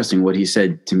was interesting what he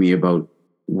said to me about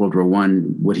World War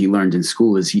One. What he learned in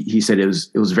school is he said it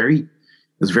was very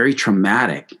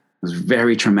traumatic. It was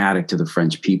very traumatic to the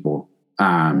French people.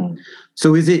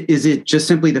 So is it just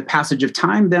simply the passage of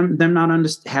time, them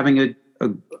not having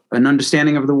an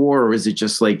understanding of the war, or is it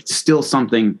just like still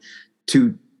something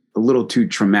a little too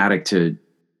traumatic to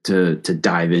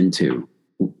dive into?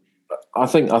 I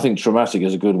think traumatic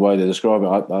is a good way to describe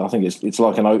it. I think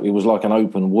it was like an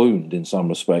open wound in some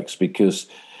respects, because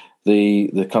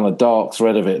the kind of dark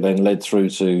thread of it then led through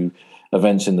to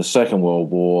events in the Second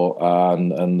World War,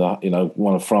 and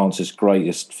one of France's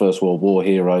greatest First World War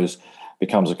heroes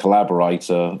becomes a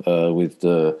collaborator with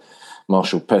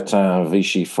Marshal Pétain,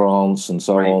 Vichy France, and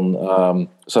so on.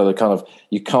 So the kind of,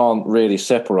 you can't really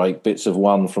separate bits of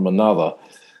one from another.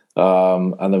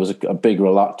 And there was a big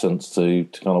reluctance to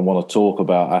kind of want to talk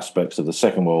about aspects of the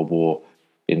Second World War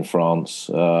in France.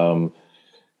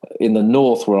 In the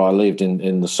north, where I lived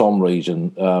in the Somme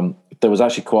region, there was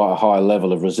actually quite a high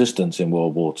level of resistance in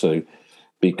World War II,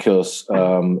 because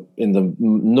in the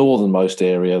northernmost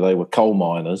area, they were coal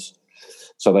miners.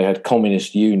 So they had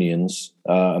communist unions,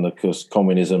 and of course,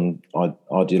 communism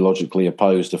ideologically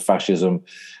opposed to fascism.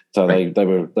 So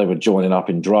they were joining up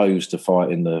in droves to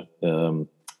fight in the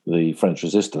French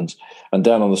resistance. And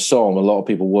down on the Somme, a lot of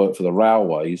people worked for the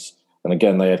railways, and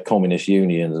again, they had communist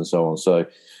unions and so on. So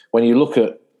when you look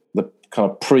at the kind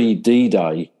of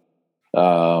pre-D-Day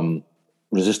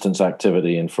resistance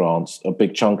activity in France, a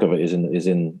big chunk of it is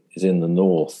in the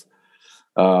north.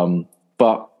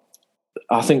 But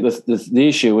I think the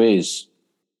issue is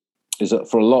that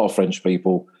for a lot of French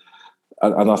people,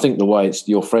 and I think the way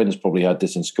your friends probably had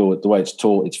this in school, the way it's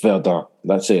taught, it's Verdun.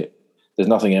 That's it. There's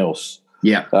nothing else.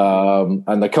 Yeah.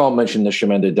 And they can't mention the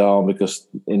Chemin des Dames, because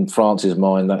in France's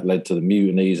mind that led to the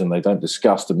mutinies, and they don't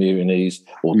discuss the mutinies,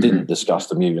 or didn't discuss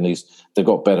the mutinies. They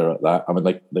got better at that. I mean,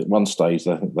 at one stage,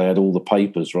 I think they had all the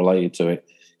papers related to it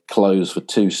closed for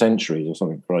 2 centuries or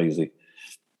something crazy.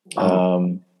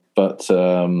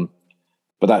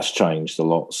 But that's changed a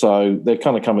lot. So they're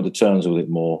kind of coming to terms with it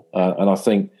more. And I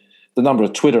think the number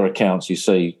of Twitter accounts you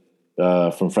see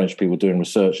from French people doing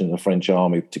research in the French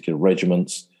army, particular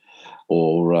regiments,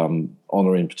 or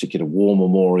honouring particular war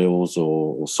memorials,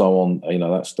 or so on,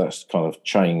 that's kind of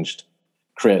changed,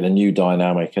 creating a new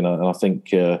dynamic. And I think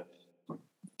the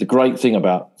great thing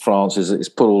about France is that it's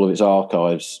put all of its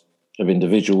archives of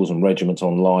individuals and regiments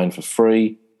online for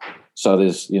free. So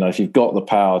there's, if you've got the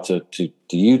power to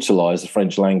utilise the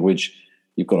French language,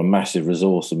 you've got a massive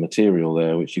resource of material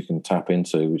there which you can tap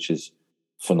into, which is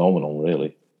phenomenal,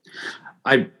 really.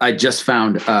 I just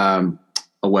found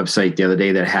a website the other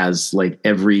day that has like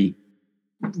every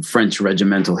French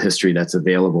regimental history that's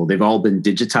available. They've all been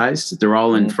digitized. They're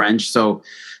all in French. So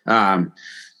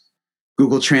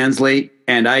Google Translate,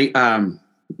 and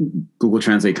Google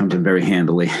Translate comes in very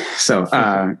handily. So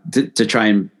to try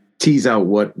and tease out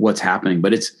what's happening,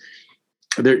 but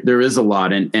there is a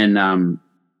lot, and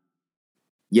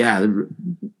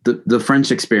the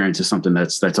French experience is something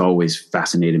that's always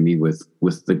fascinated me with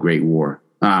the Great War.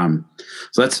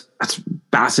 So that's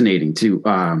fascinating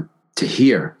to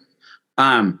hear.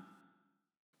 Paul,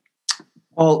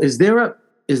 is there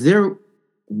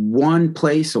one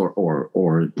place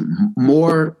or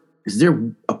more? Is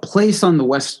there a place on the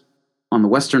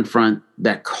Western Front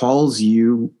that calls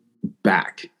you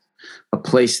back? A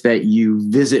place that you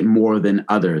visit more than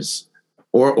others,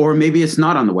 or maybe it's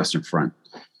not on the Western Front?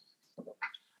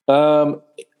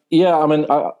 Yeah, I mean,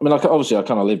 obviously, I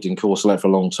kind of lived in Courcelette for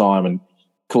a long time, and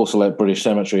Courcelette British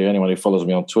Cemetery. Anyone who follows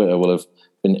me on Twitter will have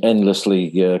been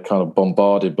endlessly kind of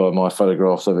bombarded by my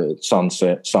photographs of it at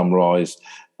sunset, sunrise,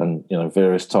 and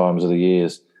various times of the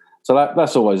years. So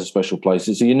that's always a special place.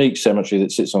 It's a unique cemetery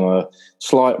that sits on a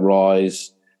slight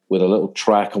rise with a little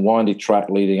track, a windy track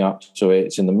leading up to it.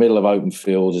 It's in the middle of open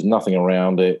fields. There's nothing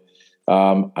around it.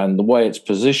 And the way it's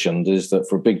positioned is that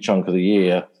for a big chunk of the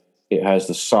year, it has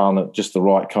the sun at just the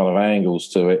right kind of angles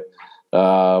to it.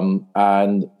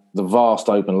 And the vast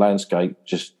open landscape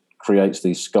just creates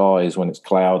these skies when it's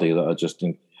cloudy that are just,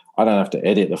 I don't have to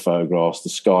edit the photographs. The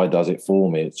sky does it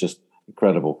for me. It's just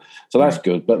incredible. So that's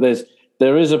good. But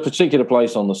there is a particular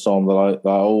place on the Somme that I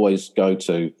always go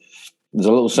to there's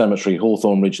a little cemetery,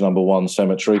 Hawthorne Ridge Number 1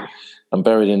 Cemetery, and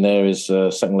buried in there is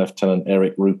Second Lieutenant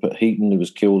Eric Rupert Heaton, who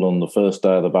was killed on the first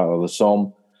day of the Battle of the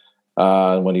Somme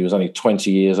when he was only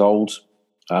 20 years old,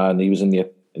 and he was in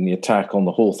the attack on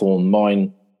the Hawthorne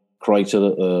mine crater,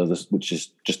 which is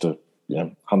just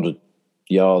 100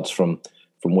 yards from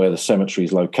where the cemetery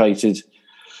is located.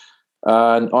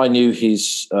 And I knew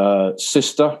his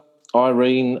sister,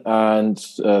 Irene, and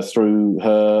through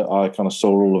her, I kind of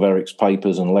saw all of Eric's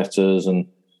papers and letters. And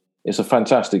it's a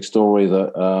fantastic story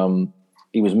that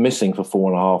he was missing for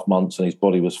 4.5 months, and his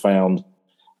body was found,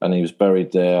 and he was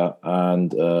buried there.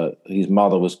 And his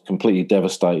mother was completely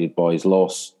devastated by his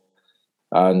loss.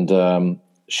 And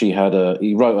he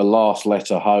wrote a last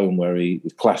letter home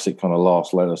classic kind of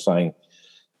last letter saying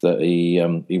that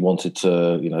he wanted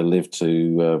to, live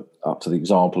to up to the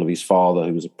example of his father,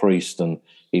 who was a priest, and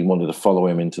he wanted to follow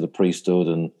him into the priesthood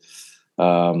and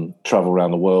travel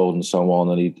around the world and so on.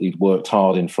 And he'd worked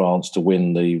hard in France to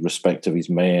win the respect of his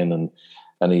men,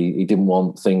 and he didn't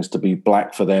want things to be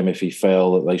black for them if he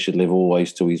fell, that they should live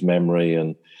always to his memory,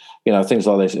 and things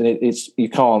like this. And it's you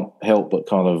can't help but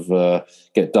kind of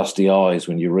get dusty eyes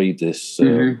when you read this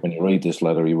when you read this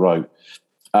letter he wrote.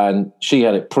 And she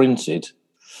had it printed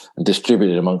and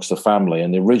distributed amongst the family,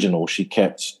 and the original she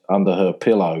kept under her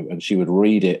pillow, and she would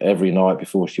read it every night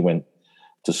before she went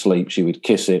to sleep. She would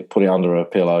kiss it, put it under her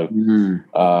pillow,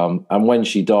 and when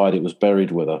she died, it was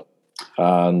buried with her.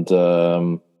 And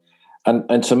to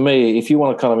me, if you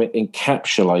want to kind of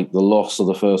encapsulate the loss of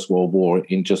the First World War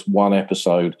in just one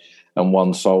episode and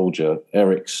one soldier,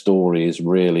 Eric's story is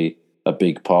really a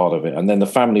big part of it. And then the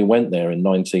family went there in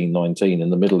 1919 in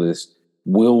the middle of this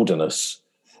wilderness,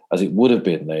 as it would have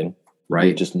been then,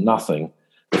 right? Just nothing.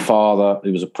 The father,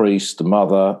 who was a priest, the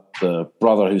mother, the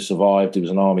brother who survived, who was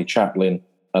an army chaplain,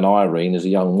 and Irene as a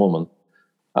young woman.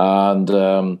 And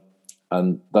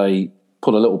they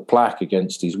put a little plaque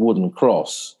against his wooden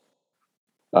cross,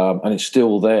 and it's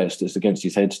still there. It's against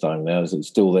his headstone now. It's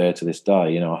still there to this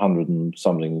day.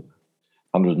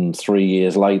 103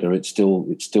 years later, it's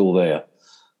still there.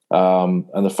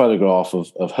 And the photograph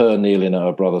of her kneeling at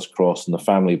her brother's cross and the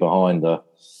family behind her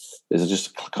is just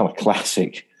a kind of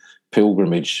classic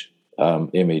pilgrimage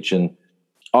image. And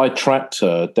I tracked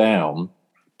her down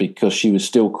because she was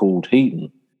still called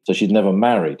Heaton, so she'd never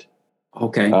married.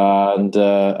 Okay. And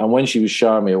when she was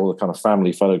showing me all the kind of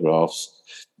family photographs,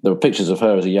 there were pictures of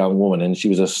her as a young woman, and she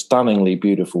was a stunningly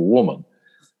beautiful woman.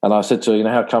 And I said to her,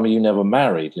 how come you never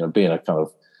married? Being a kind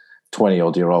of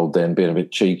 20-odd-year-old then, being a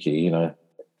bit cheeky,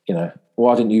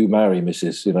 why didn't you marry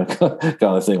Mrs. Kind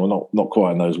of thing. Well, not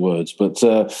quite in those words, but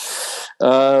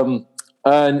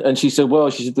and she said,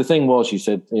 the thing was, she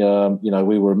said,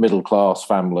 we were a middle class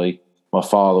family. My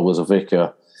father was a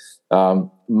vicar.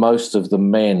 Most of the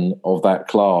men of that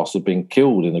class had been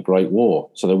killed in the Great War,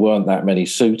 so there weren't that many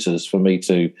suitors for me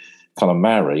to kind of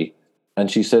marry. And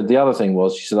she said the other thing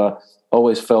was, she said, I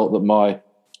always felt that my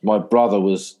brother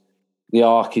was the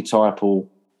archetypal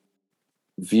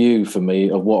view for me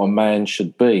of what a man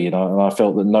should be, and I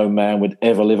felt that no man would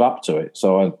ever live up to it,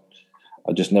 so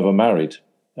I just never married.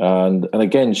 And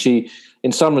again, she,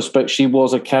 in some respects, she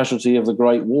was a casualty of the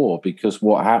Great War, because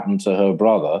what happened to her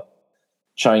brother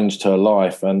changed her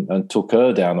life and took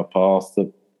her down a path that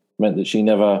meant that she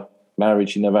never married,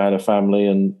 she never had a family,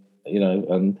 and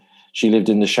and she lived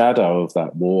in the shadow of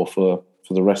that war for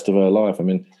the rest of her life. I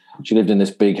mean, she lived in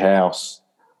this big house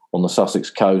on the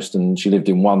Sussex coast, and she'd had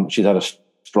a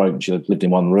stroke, and she lived in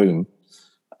one room,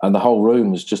 and the whole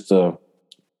room was just a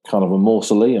kind of a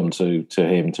mausoleum to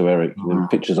Eric. There were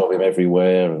pictures of him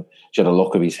everywhere, and she had a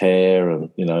lock of his hair, and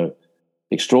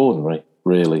extraordinary,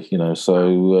 really.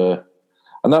 So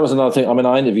and that was another thing. I mean,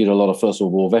 I interviewed a lot of First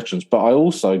World War veterans, but I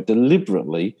also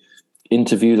deliberately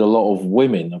interviewed a lot of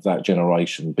women of that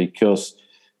generation, because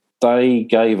they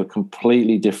gave a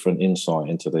completely different insight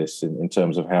into this in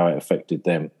terms of how it affected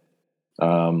them,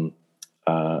 and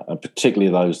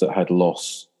particularly those that had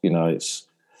loss. It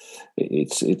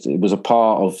was a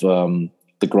part of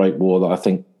the Great War that I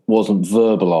think wasn't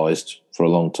verbalised for a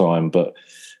long time, but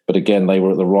again, they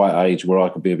were at the right age where I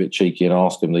could be a bit cheeky and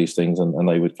ask them these things, and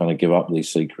they would kind of give up these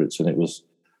secrets. And it was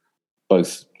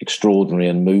both extraordinary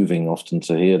and moving often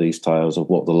to hear these tales of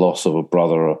what the loss of a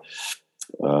brother,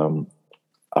 a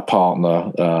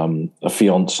partner, a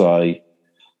fiance,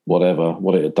 whatever,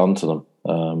 what it had done to them.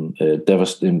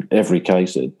 In every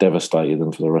case, it devastated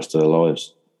them for the rest of their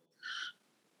lives.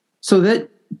 So that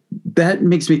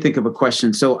makes me think of a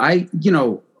question. So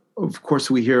of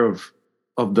course, we hear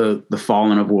of the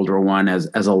fallen of World War I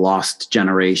as a lost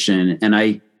generation, and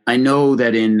I know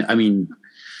that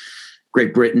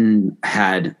Great Britain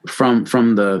had from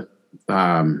the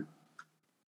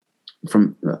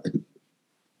from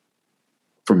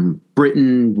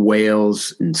Britain,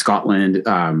 Wales, and Scotland,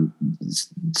 some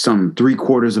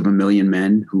 750,000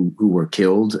 men who were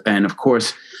killed, and of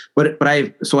course, but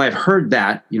I've heard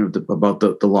that, you know, about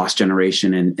the lost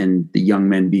generation and the young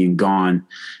men being gone,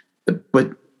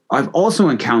 but I've also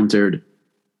encountered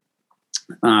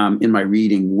in my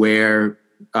reading where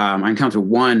I encountered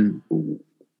one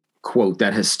quote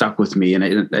that has stuck with me,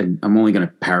 and I'm only going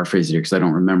to paraphrase it here because I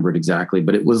don't remember it exactly,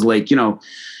 but it was like, you know,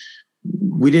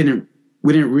 we didn't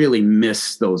really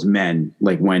miss those men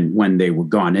like when they were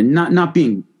gone, and not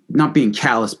being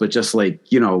callous, but just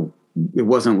like, you know, it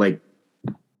wasn't like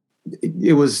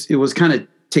it was kind of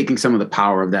taking some of the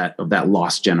power of that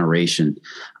lost generation.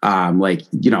 Like,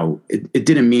 you know, it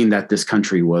didn't mean that this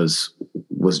country was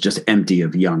just empty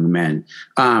of young men.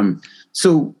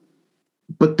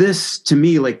 But this, to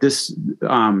me, like this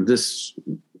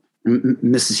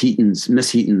Miss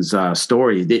Heaton's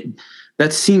story,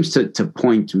 that seems to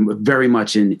point very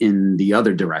much in the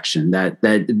other direction, that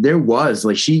there was,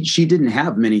 like, she didn't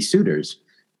have many suitors,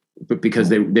 but because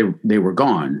they were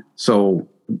gone. So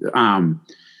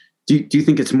do you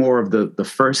think it's more of the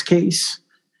first case?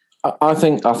 I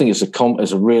think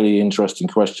it's a really interesting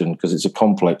question, because it's a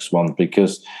complex one,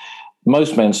 because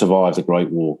most men survived the Great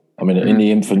War. I mean, in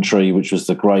the infantry, which was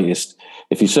the greatest,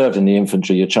 if you served in the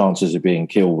infantry, your chances of being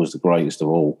killed was the greatest of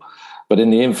all. But in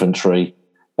the infantry,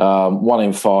 1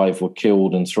 in 5 were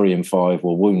killed and 3 in 5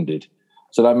 were wounded.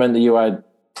 So that meant that you had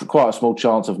quite a small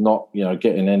chance of not, you know,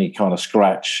 getting any kind of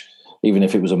scratch, even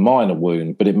if it was a minor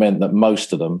wound. But it meant that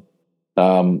most of them,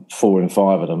 4 in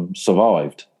 5 of them,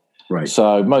 survived. Right.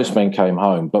 So most men came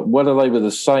home, but whether they were the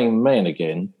same men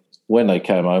again when they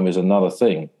came home is another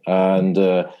thing.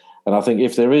 And I think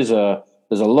if there's a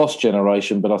lost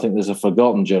generation, but I think there's a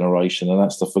forgotten generation, and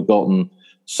that's the forgotten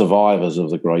survivors of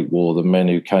the Great War, the men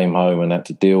who came home and had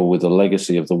to deal with the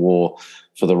legacy of the war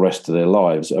for the rest of their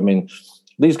lives. I mean,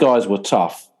 these guys were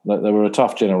tough. They were a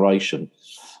tough generation,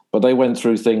 but they went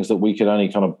through things that we could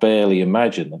only kind of barely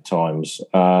imagine at times.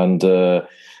 And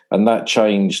that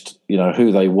changed, you know,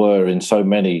 who they were in so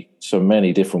many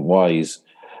different ways.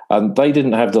 And they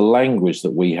didn't have the language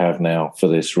that we have now for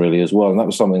this, really, as well. And that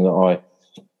was something that I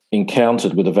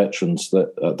encountered with the veterans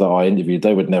that I interviewed.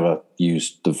 They would never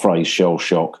use the phrase shell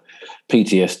shock.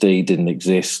 PTSD didn't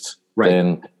exist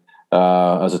then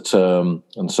as a term,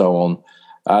 and so on.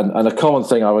 And a common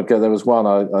thing I would go, there was one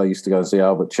I used to go and see,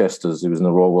 Albert Chesters, who was in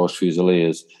the Royal Welsh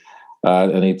Fusiliers,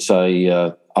 and he'd say,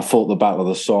 I fought the Battle of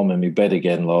the Somme in my bed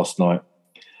again last night.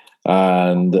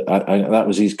 And that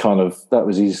was his kind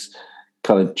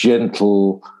of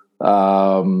gentle,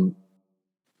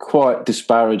 quite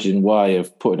disparaging way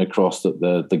of putting across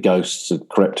that the ghosts had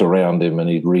crept around him, and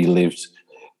he'd relived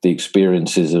the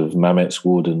experiences of Mametz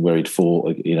Wood, and where he'd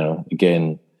fought, you know,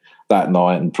 again that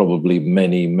night, and probably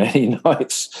many, many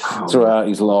nights throughout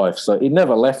his life. So he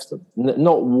never left them.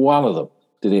 Not one of them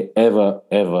did he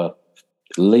ever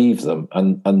leave them.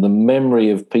 And the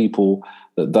memory of people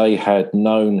that they had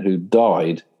known who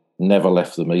died never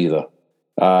left them either.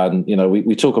 And, you know,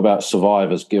 we talk about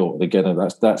survivor's guilt. Again,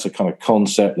 that's a kind of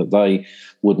concept that they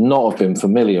would not have been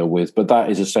familiar with, but that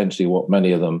is essentially what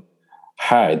many of them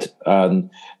had. And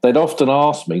they'd often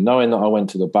ask me, knowing that I went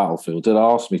to the battlefield, they'd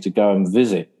ask me to go and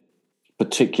visit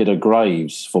particular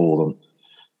graves for them,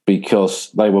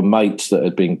 because they were mates that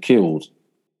had been killed.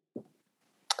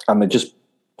 And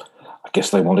I guess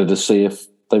they wanted to see if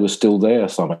they were still there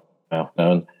somehow.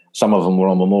 And some of them were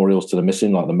on memorials to the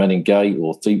missing, like the Men Gate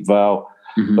or Thiepval.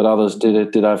 Mm-hmm. But others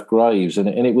did have graves, and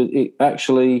it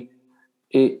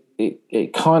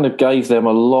kind of gave them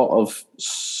a lot of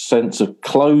sense of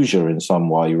closure in some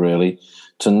way, really,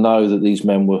 to know that these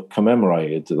men were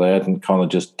commemorated, that they hadn't kind of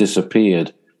just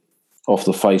disappeared off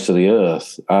the face of the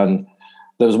earth. And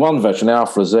there was one veteran,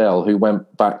 Alf Rosell, who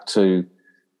went back to,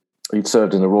 he'd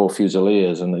served in the Royal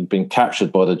Fusiliers and he'd been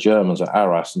captured by the Germans at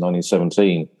Arras in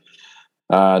 1917.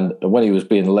 And when he was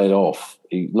being led off,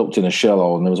 he looked in a shell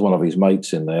hole, and there was one of his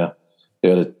mates in there who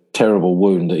had a terrible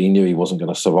wound that he knew he wasn't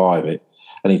going to survive it.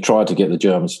 And he tried to get the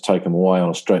Germans to take him away on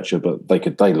a stretcher, but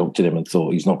they looked at him and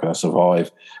thought, he's not going to survive.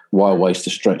 Why waste a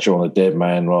stretcher on a dead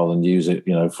man rather than use it,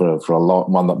 you know, for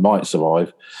one that might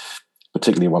survive,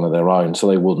 particularly one of their own. So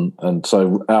they wouldn't. And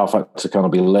so Alf had to kind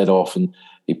of be led off, and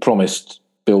he promised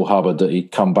Bill Hubbard that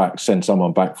he'd come back, send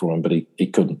someone back for him, but he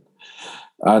couldn't.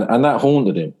 And that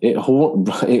haunted him. It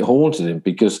haunted him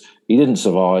because he didn't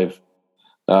survive.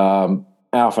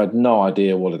 Alf had no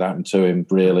idea what had happened to him,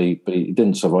 really, but he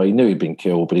didn't survive. He knew he'd been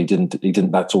killed, but he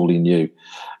didn't. That's all he knew.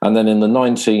 And then in the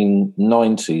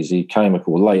 1990s, he came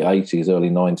across, late 80s,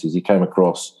 early 90s, he came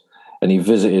across and he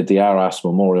visited the Arras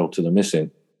Memorial to the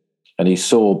Missing. and he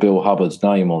saw Bill Hubbard's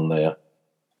name on there,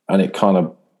 and it kind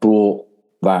of brought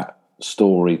that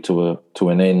story to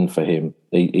an end for him.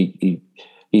 He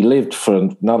lived for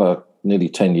another nearly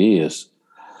 10 years.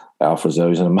 Al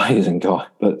Frisell is an amazing guy,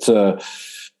 but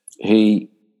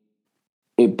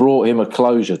it brought him a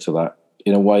closure to that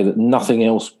in a way that nothing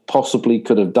else possibly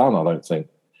could have done, I don't think.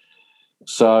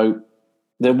 So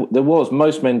there was,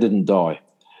 most men didn't die,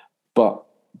 but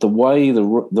the way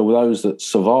those that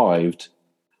survived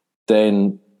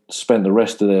then spent the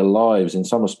rest of their lives, in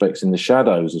some respects, in the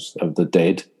shadows of the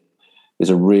dead, is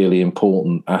a really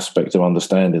important aspect of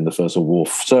understanding the First World War,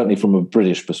 certainly from a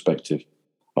British perspective,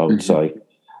 I would say.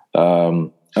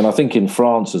 And I think in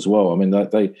France as well. I mean,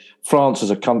 France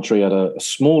as a country had a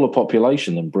smaller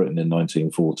population than Britain in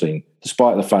 1914,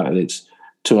 despite the fact that it's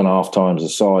 2.5 times the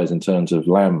size in terms of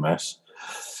land mass.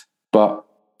 But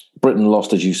Britain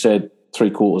lost, as you said,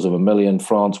 750,000,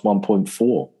 France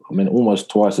 1.4. I mean, almost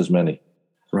twice as many.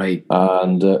 Right.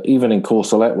 And even in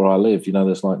Courcelette, where I live,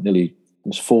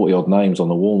 there's 40 odd names on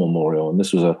the war memorial, and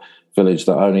this was a village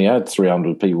that only had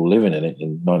 300 people living in it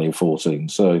in 1914.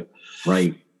 So,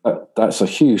 right. That's a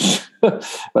huge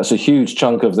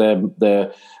chunk of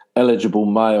their eligible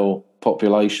male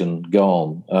population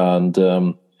gone.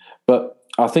 And but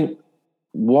I think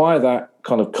why that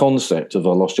kind of concept of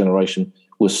a lost generation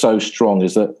was so strong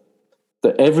is that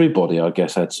everybody, I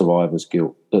guess, had survivor's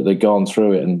guilt, that they'd gone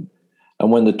through it, and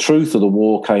when the truth of the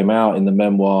war came out in the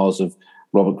memoirs of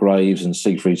Robert Graves and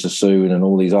Siegfried Sassoon and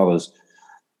all these others,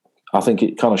 I think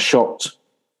it kind of shocked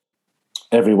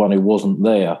everyone who wasn't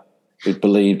there. It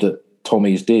believed that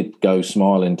Tommies did go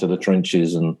smiling to the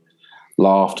trenches and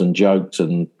laughed and joked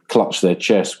and clutched their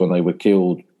chests when they were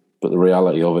killed, but the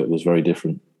reality of it was very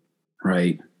different.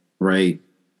 Right.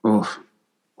 Oh,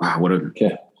 wow! What a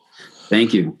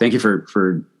Thank you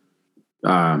for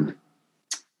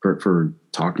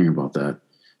talking about that.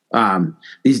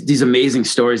 These amazing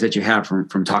stories that you have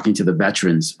from talking to the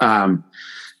veterans. I'm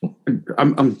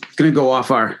going to go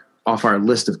off our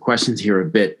list of questions here a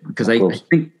bit, because I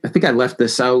think I left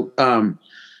this out.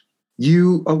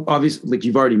 You obviously, like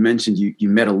you've already mentioned, you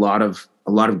met a lot of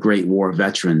great war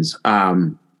veterans,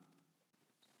 and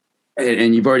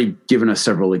you've already given us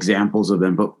several examples of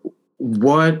them. But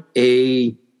what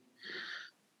an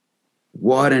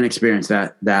experience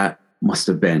that must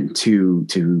have been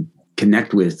to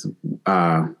connect with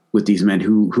these men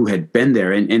who had been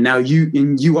there, and now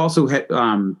you also had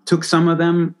took some of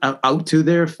them out to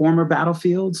their former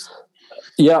battlefields.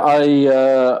 Yeah,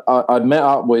 I met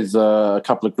up with a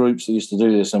couple of groups that used to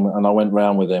do this, and I went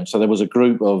round with them. So there was a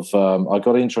group of I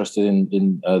got interested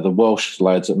in the Welsh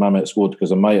lads at Mametz Wood,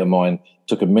 because a mate of mine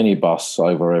took a minibus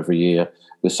over every year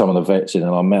with some of the vets in,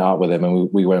 and I met up with them, and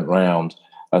we went round,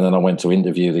 and then I went to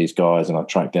interview these guys, and I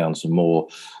tracked down some more.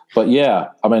 But yeah,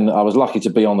 I mean, I was lucky to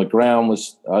be on the ground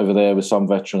over there with some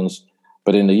veterans.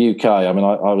 But in the UK, I mean,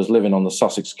 I was living on the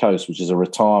Sussex coast, which is a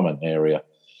retirement area.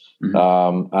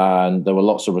 Mm-hmm. And there were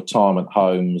lots of retirement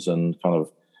homes and kind of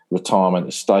retirement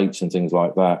estates and things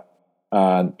like that.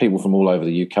 And people from all over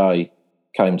the UK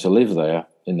came to live there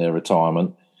in their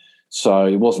retirement. So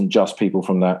it wasn't just people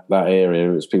from that area,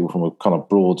 it was people from a kind of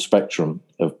broad spectrum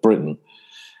of Britain.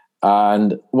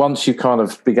 And once you kind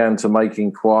of began to make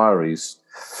inquiries,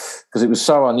 because it was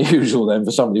so unusual then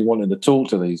for somebody wanting to talk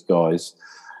to these guys,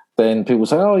 then people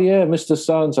say, oh yeah, Mr.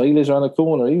 So-and-so, he lives around the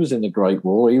corner, he was in the Great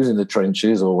War, he was in the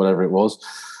trenches or whatever it was.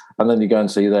 And then you go and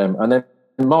see them. And then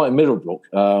Martin Middlebrook,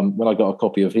 when I got a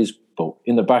copy of his book,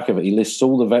 in the back of it, he lists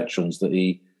all the veterans that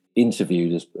he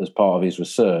interviewed as part of his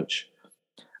research.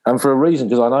 And for a reason,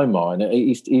 because I know Martin,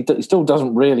 he still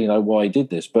doesn't really know why he did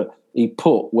this, but he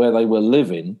put where they were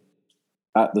living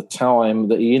at the time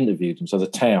that he interviewed them, so the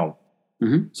town.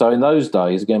 Mm-hmm. So in those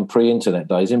days, again, pre-internet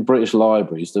days, in British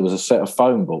libraries, there was a set of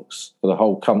phone books for the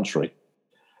whole country.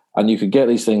 And you could get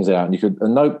these things out,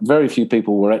 and very few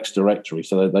people were ex-directory,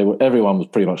 so everyone was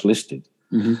pretty much listed.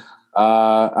 Mm-hmm.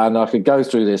 And I could go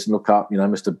through this and look up,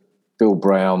 Mr. Bill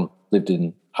Brown lived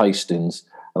in Hastings,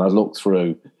 and I'd look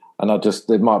through, and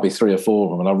there might be 3 or 4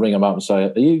 of them, and I'd ring them up and say,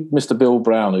 are you Mr. Bill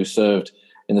Brown, who served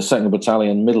in the 2nd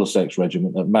Battalion Middlesex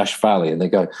Regiment at Mash Valley?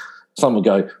 And someone would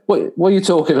go, what are you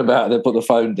talking about? And they'd put the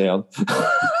phone down.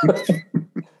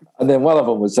 And then one of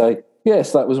them would say,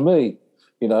 yes, that was me,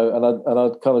 and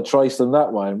I'd kind of trace them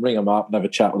that way and ring them up and have a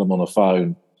chat with them on the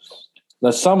phone.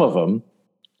 Now, some of them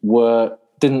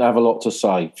didn't have a lot to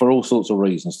say for all sorts of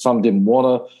reasons. Some didn't want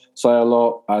to say a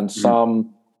lot, and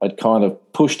some had kind of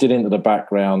pushed it into the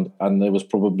background, and there was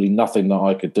probably nothing that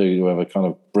I could do to ever kind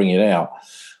of bring it out.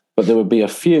 But there would be a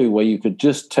few where you could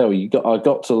just tell. I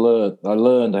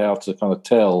learned how to kind of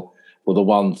tell were the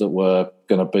ones that were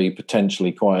going to be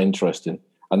potentially quite interesting.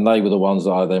 And they were the ones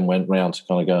that I then went round to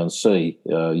kind of go and see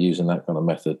using that kind of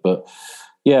method. But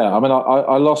yeah, I mean,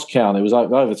 I lost count. It was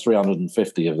over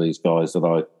 350 of these guys that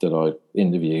I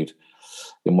interviewed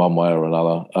in one way or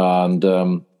another,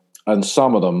 and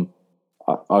some of them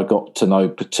I got to know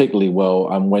particularly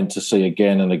well and went to see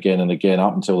again and again and again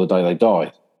up until the day they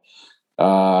died.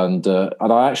 And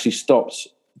I actually stopped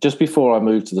just before I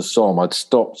moved to the Somme. I'd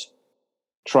stopped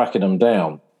tracking them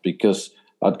down because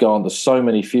I'd gone to so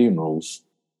many funerals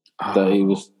that it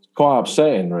was quite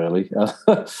upsetting, really.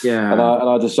 Yeah. And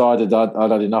I decided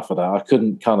I'd had enough of that. I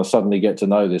couldn't kind of suddenly get to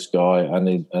know this guy and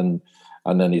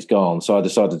then he's gone. So I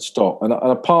decided to stop. And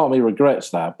a part of me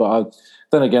regrets that. But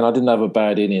then again, I didn't have a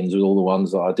bad innings with all the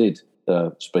ones that I did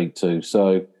speak to.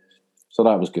 So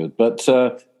that was good. But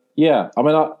yeah, I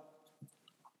mean,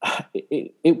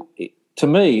 to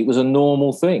me, it was a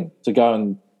normal thing to go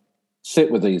and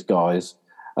sit with these guys.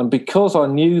 And because I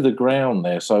knew the ground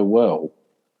there so well,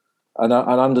 and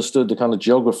I understood the kind of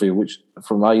geography, which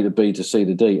from A to B to C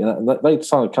to D, and they'd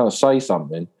kind of say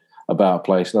something about a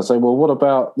place, and I'd say, well, what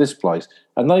about this place?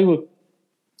 And they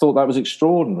thought that was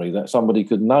extraordinary that somebody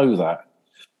could know that.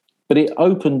 But it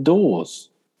opened doors,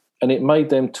 and it made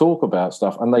them talk about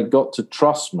stuff, and they got to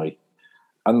trust me.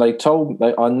 And they told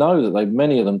me, I know that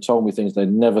many of them told me things they'd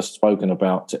never spoken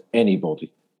about to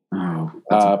anybody,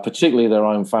 particularly their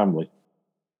own family.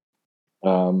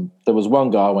 There was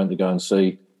one guy I went to go and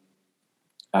see,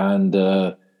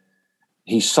 and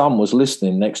his son was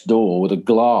listening next door with a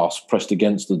glass pressed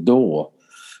against the door,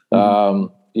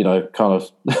 you know, kind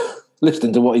of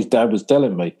listening to what his dad was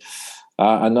telling me.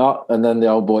 And then the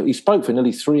old boy, he spoke for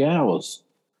nearly 3 hours.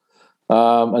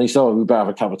 And he said, we better have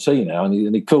a cup of tea now.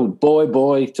 And he called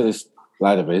boy to this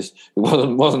lad of his. It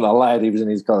wasn't a lad, he was in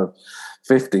his kind of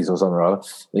 50s or something or other. And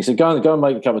he said, go and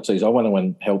make a cup of tea. So I went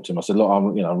and helped him. I said, look,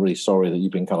 I'm really sorry that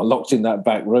you've been kind of locked in that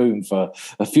back room for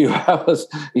a few hours.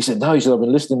 He said, no, I've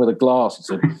been listening with a glass. He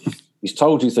said, he's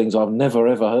told you things I've never,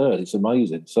 ever heard. It's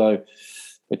amazing. So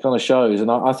it kind of shows. And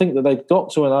I think that they've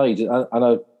got to an age, and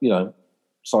I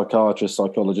psychiatrist,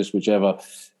 psychologist, whichever,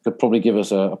 could probably give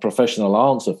us a professional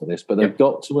answer for this, but they've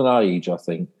got to an age, I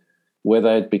think, where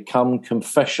they'd become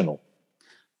confessional,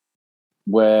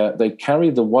 where they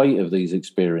carried the weight of these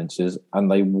experiences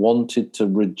and they wanted to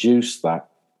reduce that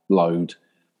load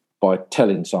by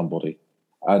telling somebody.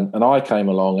 And I came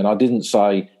along and I didn't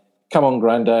say, come on,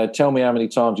 Grandad, tell me how many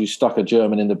times you stuck a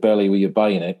German in the belly with your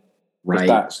bayonet.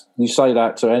 Right. You say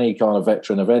that to any kind of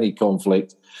veteran of any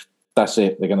conflict, that's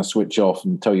it. They're going to switch off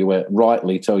and tell you where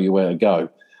to go.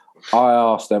 I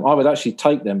asked them, I would actually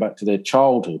take them back to their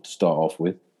childhood to start off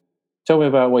with. Tell me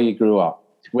about where you grew up.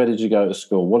 Where did you go to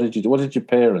school? What did your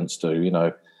parents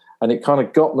do? And it kind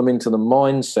of got them into the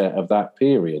mindset of that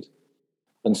period.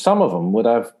 And some of them would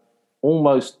have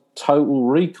almost total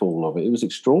recall of it. It was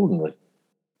extraordinary.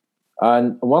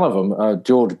 And one of them,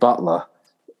 George Butler,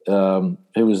 who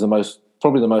was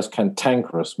probably the most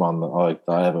cantankerous one that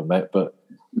I ever met, but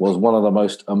was one of the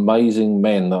most amazing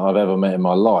men that I've ever met in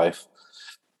my life.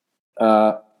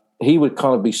 He would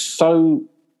kind of be so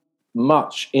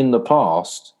much in the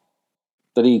past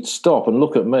that he'd stop and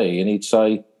look at me and he'd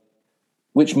say,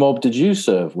 which mob did you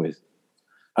serve with?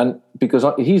 And because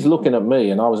he's looking at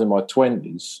me and I was in my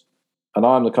 20s and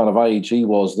I'm the kind of age he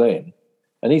was then,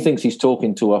 and he thinks he's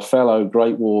talking to a fellow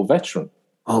Great War veteran.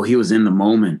 Oh, he was in the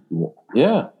moment.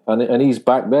 Yeah, and he's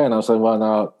back there, and I was saying, well,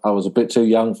 no, I was a bit too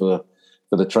young for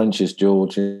the trenches,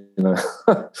 George.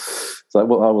 So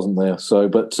well, I wasn't there. So,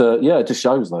 but it just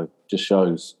shows, though. Just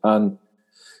shows, and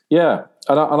yeah,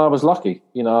 and I was lucky,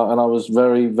 and I was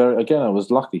very, very. Again, I was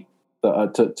lucky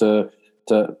that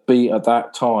to be at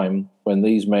that time when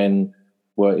these men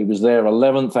were. It was their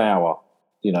 11th hour.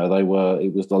 They were.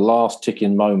 It was the last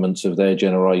ticking moments of their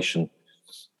generation,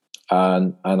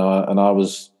 and I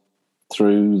was,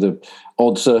 through the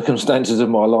odd circumstances of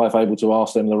my life, able to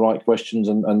ask them the right questions,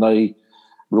 and they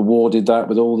rewarded that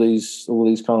with all these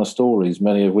kind of stories,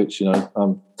 many of which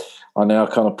I now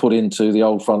kind of put into the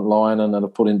Old Front Line and I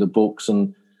put into books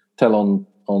and tell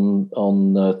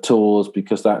on tours,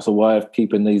 because that's a way of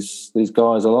keeping these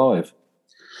guys alive.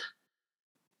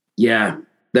 Yeah,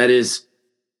 that is,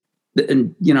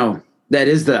 and that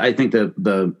is I think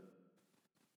the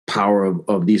power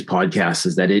of these podcasts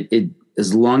is that it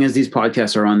as long as these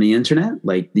podcasts are on the internet,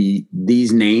 like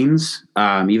these names,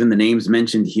 even the names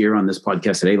mentioned here on this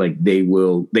podcast today, like they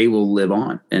will live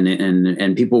on,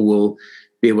 and people will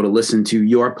be able to listen to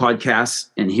your podcast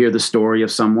and hear the story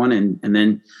of someone, and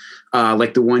then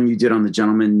like the one you did on the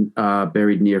gentleman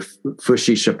buried near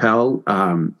Fouchy Chapelle,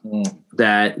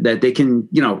 that they can,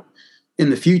 in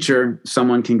the future,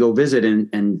 someone can go visit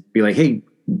and be like, hey,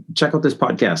 check out this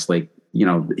podcast. Like,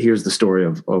 here's the story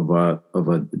of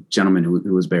a gentleman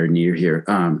who was buried near here.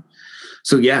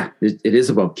 So yeah, it is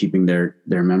about keeping their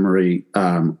memory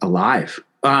alive.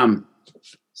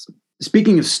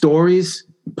 Speaking of stories,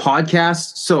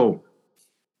 podcasts, so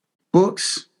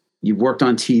books, you've worked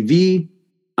on TV.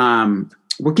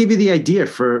 What gave you the idea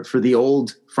for the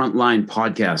Old Frontline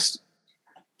podcast?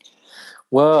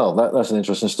 Well, that's an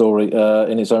interesting story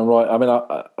in its own right. I mean,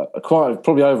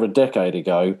 probably over a decade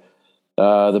ago,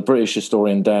 the British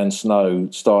historian Dan Snow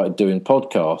started doing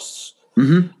podcasts,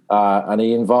 and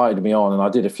he invited me on, and I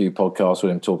did a few podcasts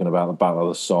with him talking about the Battle of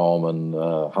the Somme and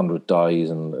 100 Days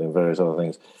and various other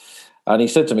things. And he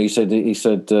said to me, he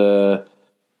said,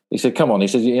 come on. He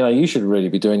said, you should really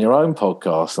be doing your own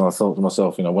podcast. And I thought to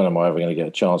myself, when am I ever going to get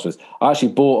a chance with this? I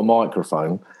actually bought a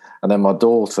microphone, and then my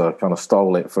daughter kind of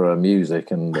stole it for her music,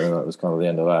 and that was kind of the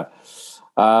end of that.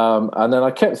 And then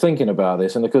I kept thinking about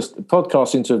this, and because podcasts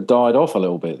seem to have died off a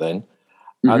little bit then.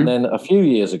 And then a few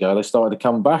years ago, they started to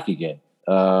come back again.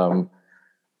 And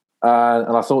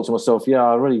I thought to myself,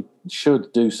 I really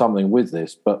should do something with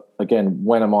this. But again,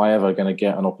 when am I ever going to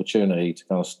get an opportunity to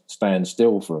kind of stand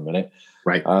still for a minute,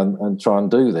 right, and try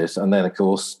and do this? And then, of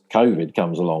course, COVID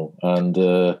comes along, and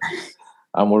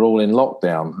we're all in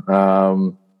lockdown.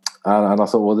 And I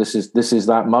thought, well, this is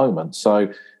that moment.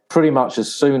 So pretty much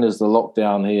as soon as the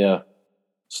lockdown here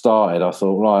started, I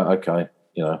thought, right, okay,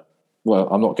 well,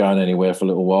 I'm not going anywhere for a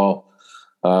little while.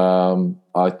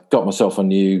 I got myself a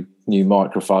new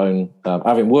microphone.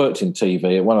 Having worked in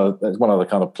TV, one of the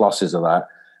kind of pluses of that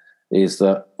is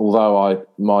that although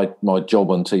my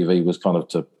job on TV was kind of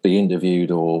to be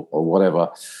interviewed or whatever,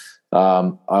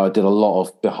 I did a lot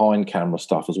of behind camera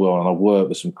stuff as well, and I worked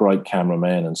with some great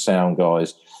cameramen and sound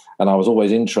guys, and I was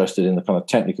always interested in the kind of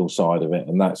technical side of it,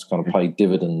 and that's kind of paid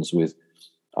dividends with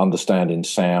understanding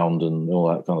sound and all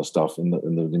that kind of stuff, and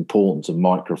the importance of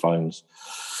microphones.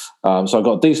 So I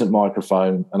got a decent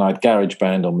microphone, and I had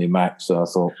GarageBand on my Mac, so I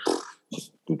thought,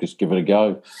 we'll just give it a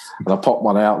go. And I popped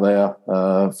one out there,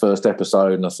 first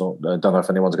episode, and I thought, I don't know if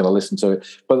anyone's going to listen to it,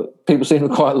 but people seem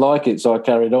to quite like it, so I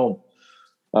carried on.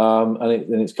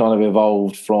 And it's kind of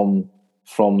evolved from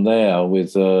there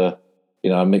with a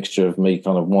mixture of me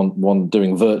kind of one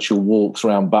doing virtual walks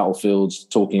around battlefields,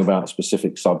 talking about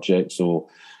specific subjects or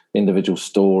individual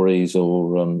stories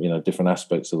or different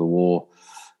aspects of the war.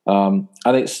 And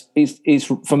it's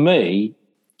for me.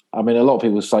 I mean, a lot of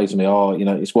people say to me,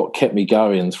 it's what kept me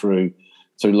going through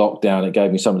lockdown. It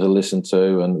gave me something to listen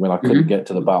to, and when I couldn't get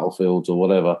to the battlefields or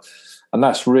whatever. And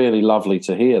that's really lovely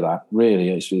to hear that. Really,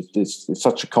 it's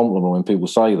such a compliment when people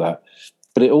say that.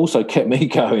 But it also kept me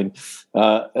going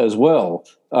as well.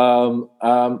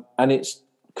 And it's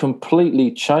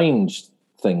completely changed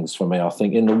things for me, I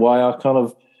think, in the way I kind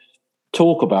of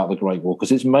talk about the Great War,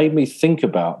 because it's made me think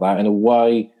about that in a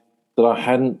way that I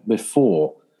hadn't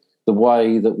before. The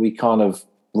way that we kind of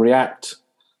react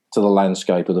to the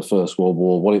landscape of the First World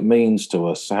War, what it means to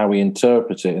us, how we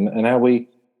interpret it, and how we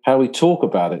talk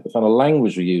about it, the kind of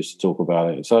language we use to talk about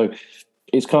it. So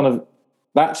it's kind of,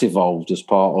 that's evolved as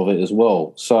part of it as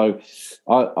well. So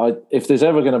I if there's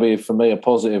ever going to be, for me, a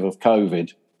positive of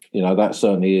COVID, that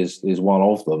certainly is one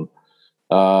of them,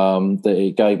 that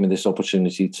it gave me this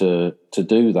opportunity to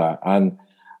do that. And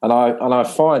I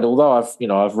find, although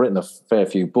I've written a fair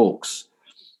few books,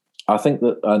 I think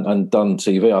that, and done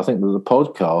TV, I think that the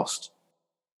podcast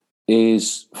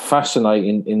is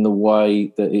fascinating in the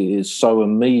way that it is so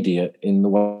immediate, in the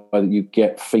way that you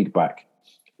get feedback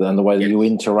and the way that you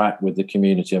interact with the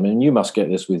community. I mean, you must get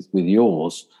this with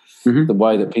yours, the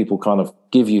way that people kind of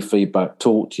give you feedback,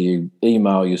 talk to you,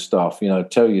 email you stuff,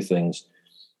 tell you things.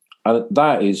 And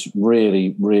that is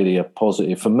really, really a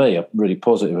positive, for me, a really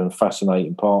positive and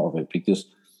fascinating part of it, because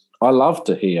I love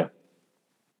to hear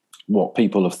what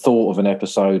people have thought of an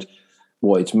episode,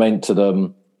 what it's meant to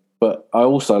them. But I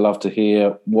also love to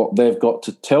hear what they've got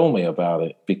to tell me about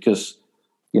it, because,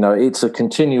 it's a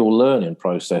continual learning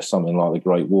process, something like the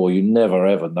Great War. You never,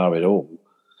 ever know it all.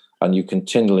 And you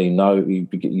continually know,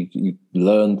 you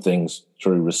learn things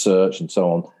through research and so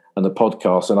on. And the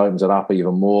podcast then opens it up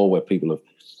even more, where people have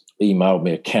emailed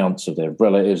me accounts of their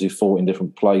relatives who fought in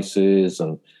different places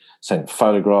and sent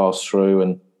photographs through.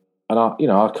 And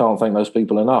I can't thank those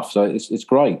people enough. So it's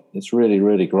great. It's really,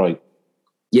 really great.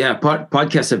 Yeah,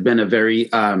 podcasts have been a very,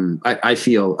 I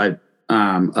feel,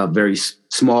 a very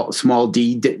small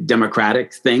d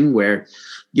democratic thing where,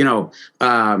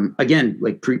 again,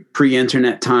 like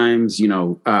pre-internet times,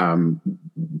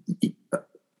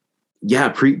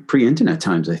 pre-internet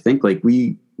times, I think like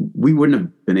we wouldn't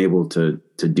have been able to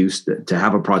to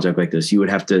have a project like this. You would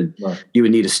have to, Right. you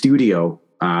would need a studio.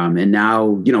 And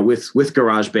now, you know, with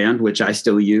GarageBand, which I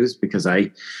still use because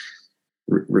I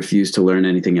refuse to learn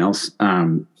anything else.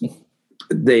 Like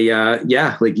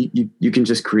you can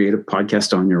just create a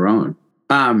podcast on your own.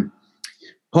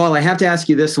 Paul, I have to ask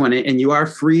you this one, and you are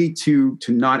free to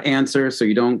not answer, so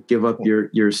you don't give up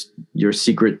your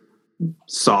secret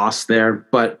sauce there.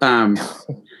 But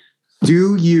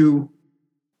do you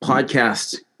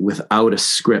podcast without a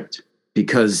script?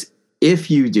 Because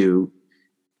if you do,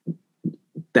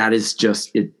 that is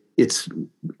just it's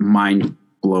mind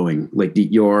blowing. Like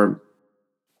your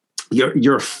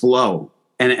flow,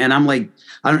 and I'm like,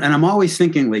 and I'm always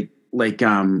thinking like,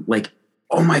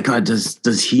 oh my God,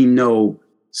 does he know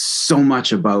so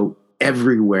much about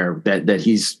everywhere that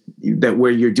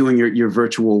where you're doing your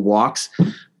virtual walks.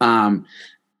 And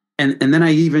then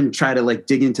I even try to like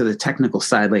dig into the technical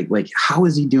side, like how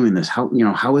is he doing this?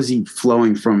 How is he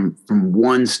flowing from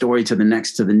one story to the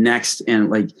next, and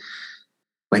like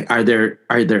are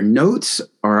there notes,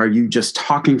 or are you just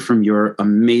talking from your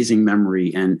amazing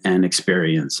memory and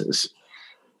experiences?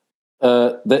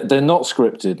 They're not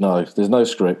scripted. No, there's no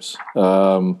scripts.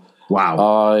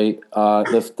 Wow.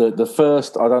 The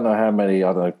first, I don't know how many,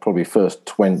 I don't know, probably first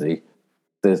 20,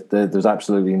 there's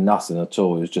absolutely nothing at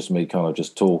all. It was just me kind of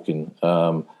just talking.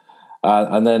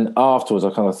 And then afterwards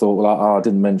I kind of thought, well, I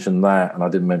didn't mention that and I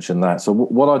didn't mention that. So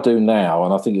what I do now,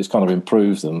 and I think it's kind of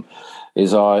improved them,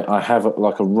 is I have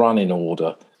like a running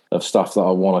order of stuff that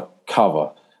I want to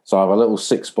cover. So I have a little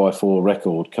 6x4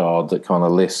 record card that kind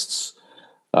of lists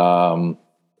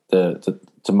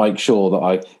to make sure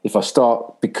that if I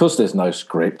start, because there's no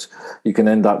script, you can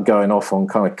end up going off on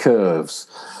kind of curves.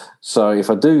 So if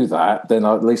I do that, then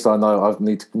at least I know I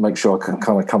need to make sure I can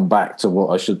kind of come back to what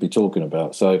I should be talking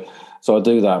about. So I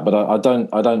do that, but I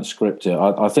don't script it.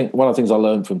 I think one of the things I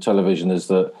learned from television is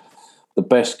that the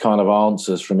best kind of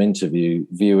answers from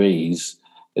viewees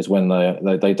is when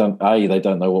they don't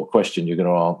know what question you're going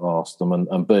to ask them,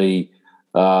 and B,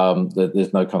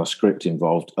 there's no kind of script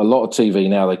involved. A lot of TV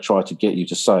now, they try to get you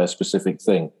to say a specific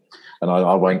thing, and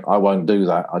I won't do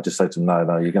that. I just say to them, no,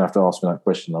 you're going to have to ask me that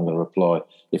question. I'm going to reply.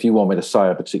 If you want me to say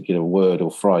a particular word or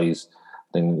phrase,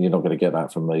 then you're not going to get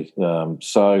that from me.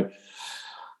 So,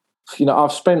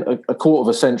 I've spent a quarter of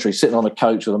a century sitting on a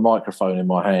coach with a microphone in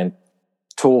my hand,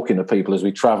 talking to people as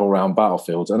we travel around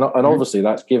battlefields, and obviously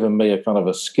that's given me a kind of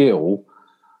a skill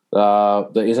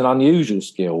that is an unusual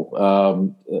skill.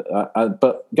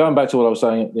 But going back to what I was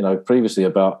saying, previously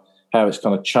about how it's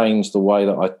kind of changed the way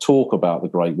that I talk about the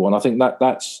Great War, and I think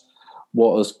that's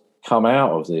what has come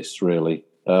out of this, really.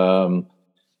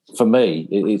 For me,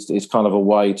 it's kind of a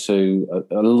way to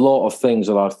a lot of things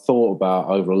that I've thought about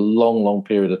over a long, long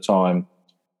period of time.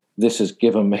 This has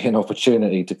given me an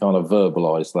opportunity to kind of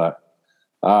verbalise that.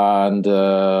 And,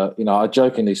 I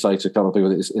jokingly say to a couple of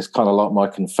people, it's kind of like my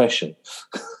confession.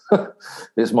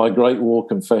 It's my Great War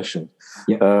confession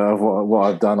of what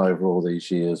I've done over all these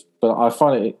years. But I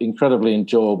find it incredibly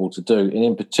enjoyable to do, and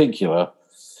in particular,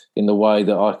 in the way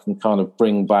that I can kind of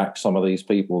bring back some of these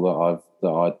people that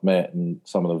I'd met and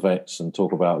some of the vets and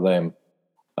talk about them.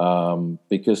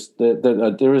 Because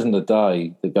there isn't a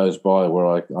day that goes by where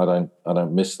I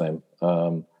don't miss them.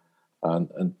 And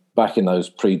back in those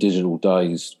pre-digital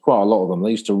days, quite a lot of them,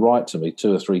 they used to write to me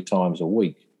 2 or 3 times a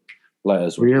week.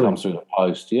 Letters would come through the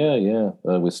post,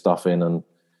 with stuff in, and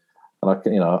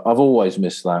I've always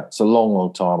missed that. It's a long,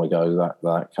 long time ago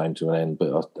that came to an end,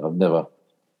 but I've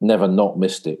never not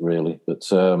missed it, really. But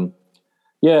so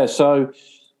that's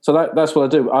what I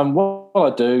do. And what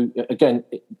I do, again,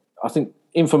 I think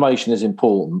information is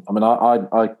important. I mean,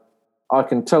 I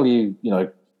can tell you,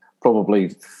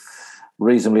 probably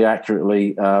reasonably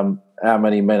accurately how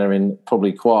many men are in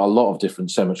probably quite a lot of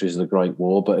different cemeteries of the Great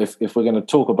War. But if we're going to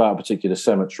talk about a particular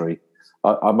cemetery,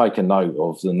 I make a note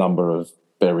of the number of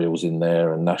burials in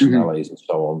there and nationalities and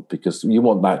so on, because you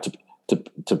want that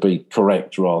to be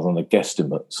correct rather than a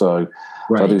guesstimate. So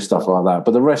I do stuff like that.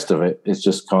 But the rest of it is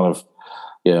just kind of,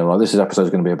 this episode is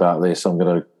going to be about this. I'm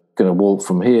going to walk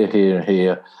from here, here, and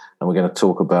here, and we're going to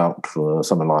talk about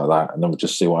something like that, and then we'll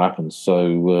just see what happens.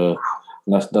 So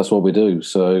that's what we do.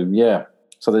 So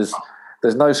so there's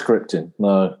no scripting,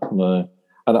 no.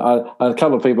 And a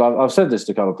couple of people, I've said this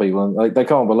to a couple of people, and they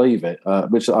can't believe it,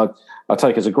 which I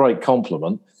take as a great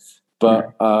compliment.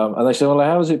 But and they say, well,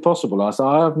 how is it possible? And I say,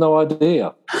 I have no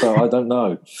idea. So I don't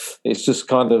know. It's just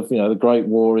kind of, the Great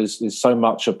War is so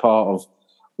much a part of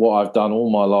what I've done all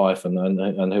my life and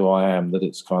who I am, that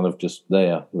it's kind of just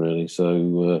there, really.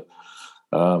 So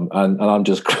And I'm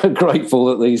just grateful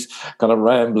that these kind of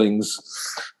ramblings,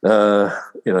 of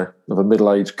a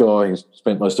middle-aged guy who's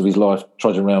spent most of his life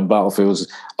trudging around battlefields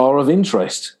are of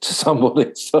interest to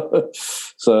somebody. So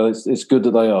it's good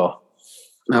that they are.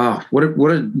 Oh, what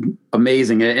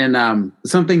amazing. And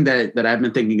something that I've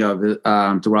been thinking of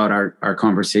throughout our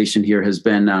conversation here has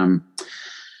been,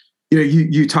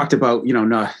 you talked about,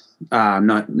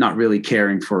 not really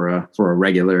caring for a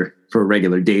regular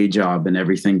day job and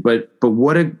everything, but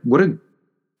what a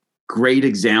great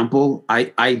example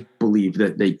I believe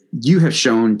that you have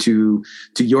shown to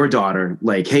your daughter,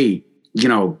 like, hey,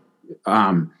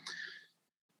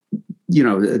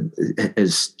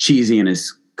 as cheesy and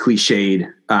as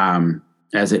cliched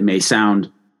as it may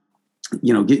sound,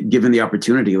 given the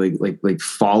opportunity, like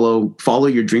follow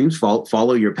your dreams,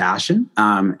 follow your passion,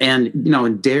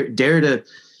 and dare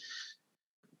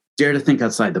to think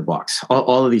outside the box.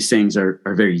 All of these things are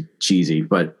very cheesy,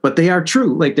 but they are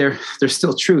true. Like they're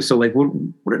still true. So like,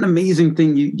 what an amazing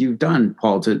thing you've done,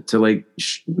 Paul, to like,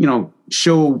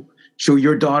 show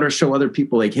your daughter, show other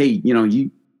people, like, hey, you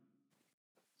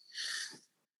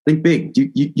think big.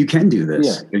 You can do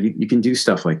this. Yeah. You can do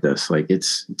stuff like this. Like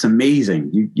it's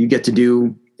amazing. You get to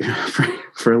do,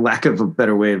 for lack of a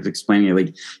better way of explaining it,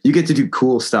 like you get to do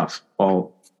cool stuff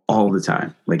all the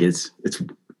time. Like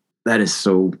that is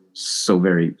so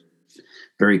very,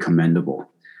 very commendable.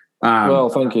 Well,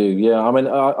 thank you. Yeah, I mean,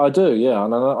 I do. Yeah,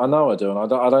 and I know I do, and I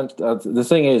don't. The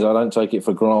thing is, I don't take it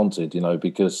for granted,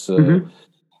 because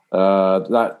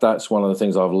that's one of the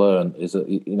things I've learned is that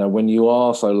when you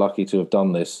are so lucky to have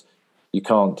done this, you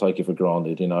can't take it for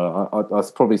granted. I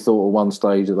probably thought at one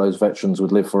stage that those veterans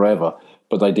would live forever,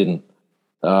 but they didn't.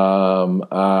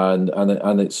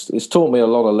 And it's taught me a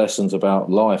lot of lessons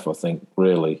about life, I think,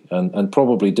 really, and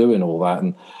probably doing all that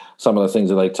and some of the things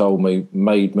that they told me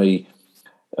made me,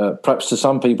 perhaps to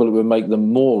some people it would make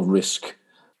them more risk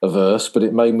averse, but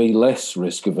it made me less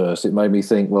risk averse. It made me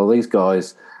think, well, these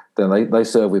guys, then they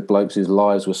served with blokes whose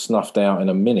lives were snuffed out in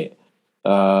a minute,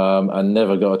 and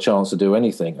never got a chance to do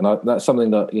anything. And that's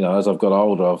something that, as I've got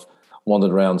older, I've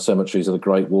wandered around cemeteries of the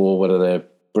Great War, whether they're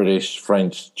British,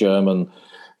 French, German,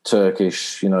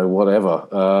 Turkish, whatever,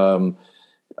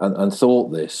 and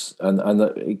thought this, and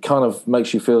that it kind of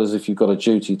makes you feel as if you've got a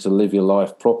duty to live your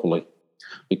life properly,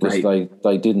 because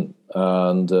they didn't,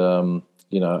 and and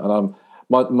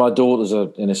my daughter's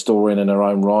an historian in her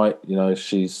own right.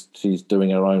 She's doing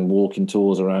her own walking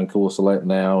tours around Courcelette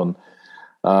now, and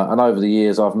over the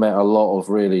years I've met a lot of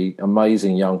really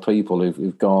amazing young people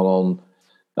who've gone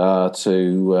on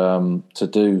to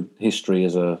do history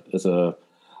as a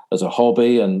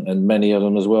hobby, and many of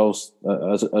them as well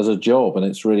as a job. And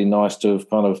it's really nice to have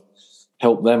kind of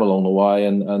helped them along the way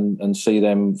and see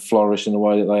them flourish in the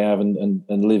way that they have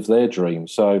and live their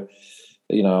dreams. So,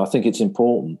 I think it's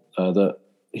important that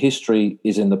history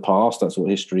is in the past. That's what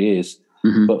history is.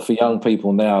 Mm-hmm. But for young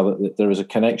people now, that there is a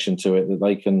connection to it, that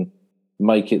they can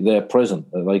make it their present,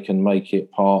 that they can make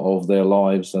it part of their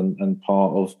lives and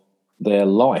part of their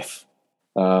life.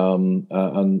 And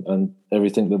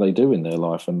everything that they do in their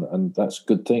life, and that's a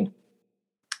good thing.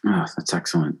 Oh, that's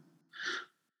excellent.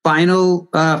 Final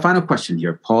question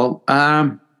here, Paul.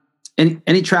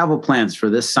 Any travel plans for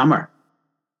this summer?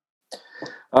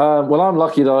 Well, I'm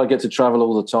lucky that I get to travel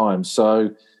all the time.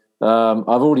 So I've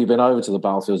already been over to the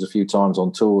battlefields a few times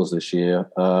on tours this year.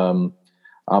 I'm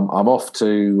off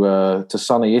to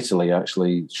sunny Italy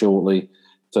actually shortly,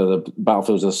 to the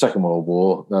battlefields of the Second World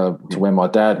War, to where my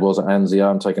dad was at Anzio.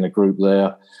 I'm taking a group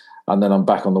there, and then I'm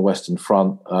back on the Western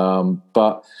Front.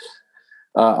 But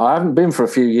I haven't been for a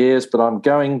few years, but I'm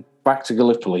going back to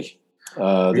Gallipoli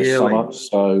this summer.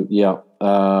 So,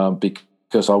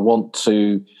 because I want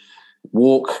to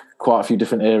walk quite a few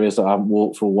different areas that I haven't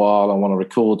walked for a while. I want to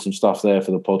record some stuff there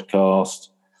for the podcast,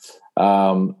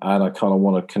 and I kind of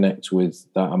want to connect with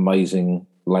that amazing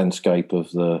landscape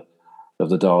of the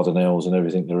Dardanelles and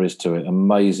everything there is to it.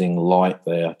 Amazing light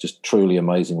there, just truly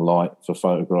amazing light for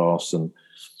photographs, and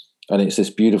it's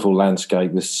this beautiful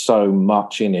landscape with so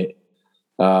much in it,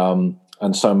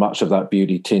 and so much of that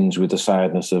beauty tinged with the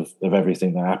sadness of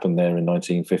everything that happened there in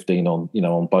 1915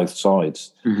 on both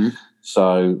sides. Mm-hmm.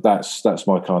 So that's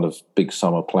my kind of big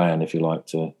summer plan, if you like,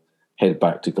 to head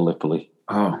back to Gallipoli.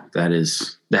 Oh, that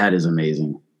is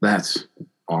amazing. That's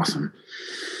awesome,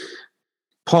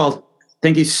 Paul.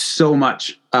 Thank you so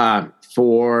much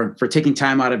for taking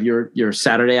time out of your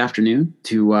Saturday afternoon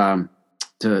to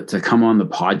come on the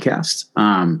podcast.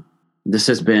 This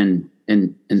has been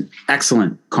an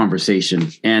excellent conversation,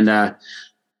 and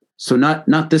so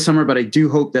not this summer, but I do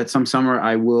hope that some summer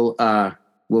I will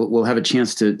we'll have a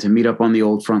chance to meet up on the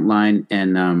old front line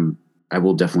and I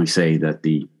will definitely say that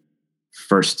the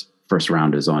first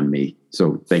round is on me.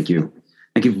 So thank you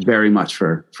very much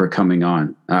for coming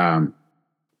on.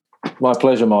 My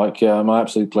pleasure, Mike. Yeah, my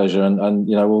absolute pleasure. And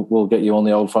we'll get you on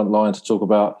the old front line to talk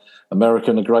about America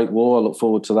and the Great War. I look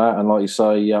forward to that. And like you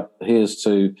say, here's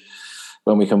to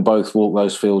when we can both walk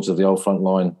those fields of the old front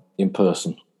line in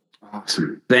person.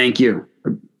 Awesome. Thank you.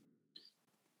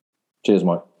 Cheers,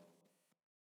 Mike.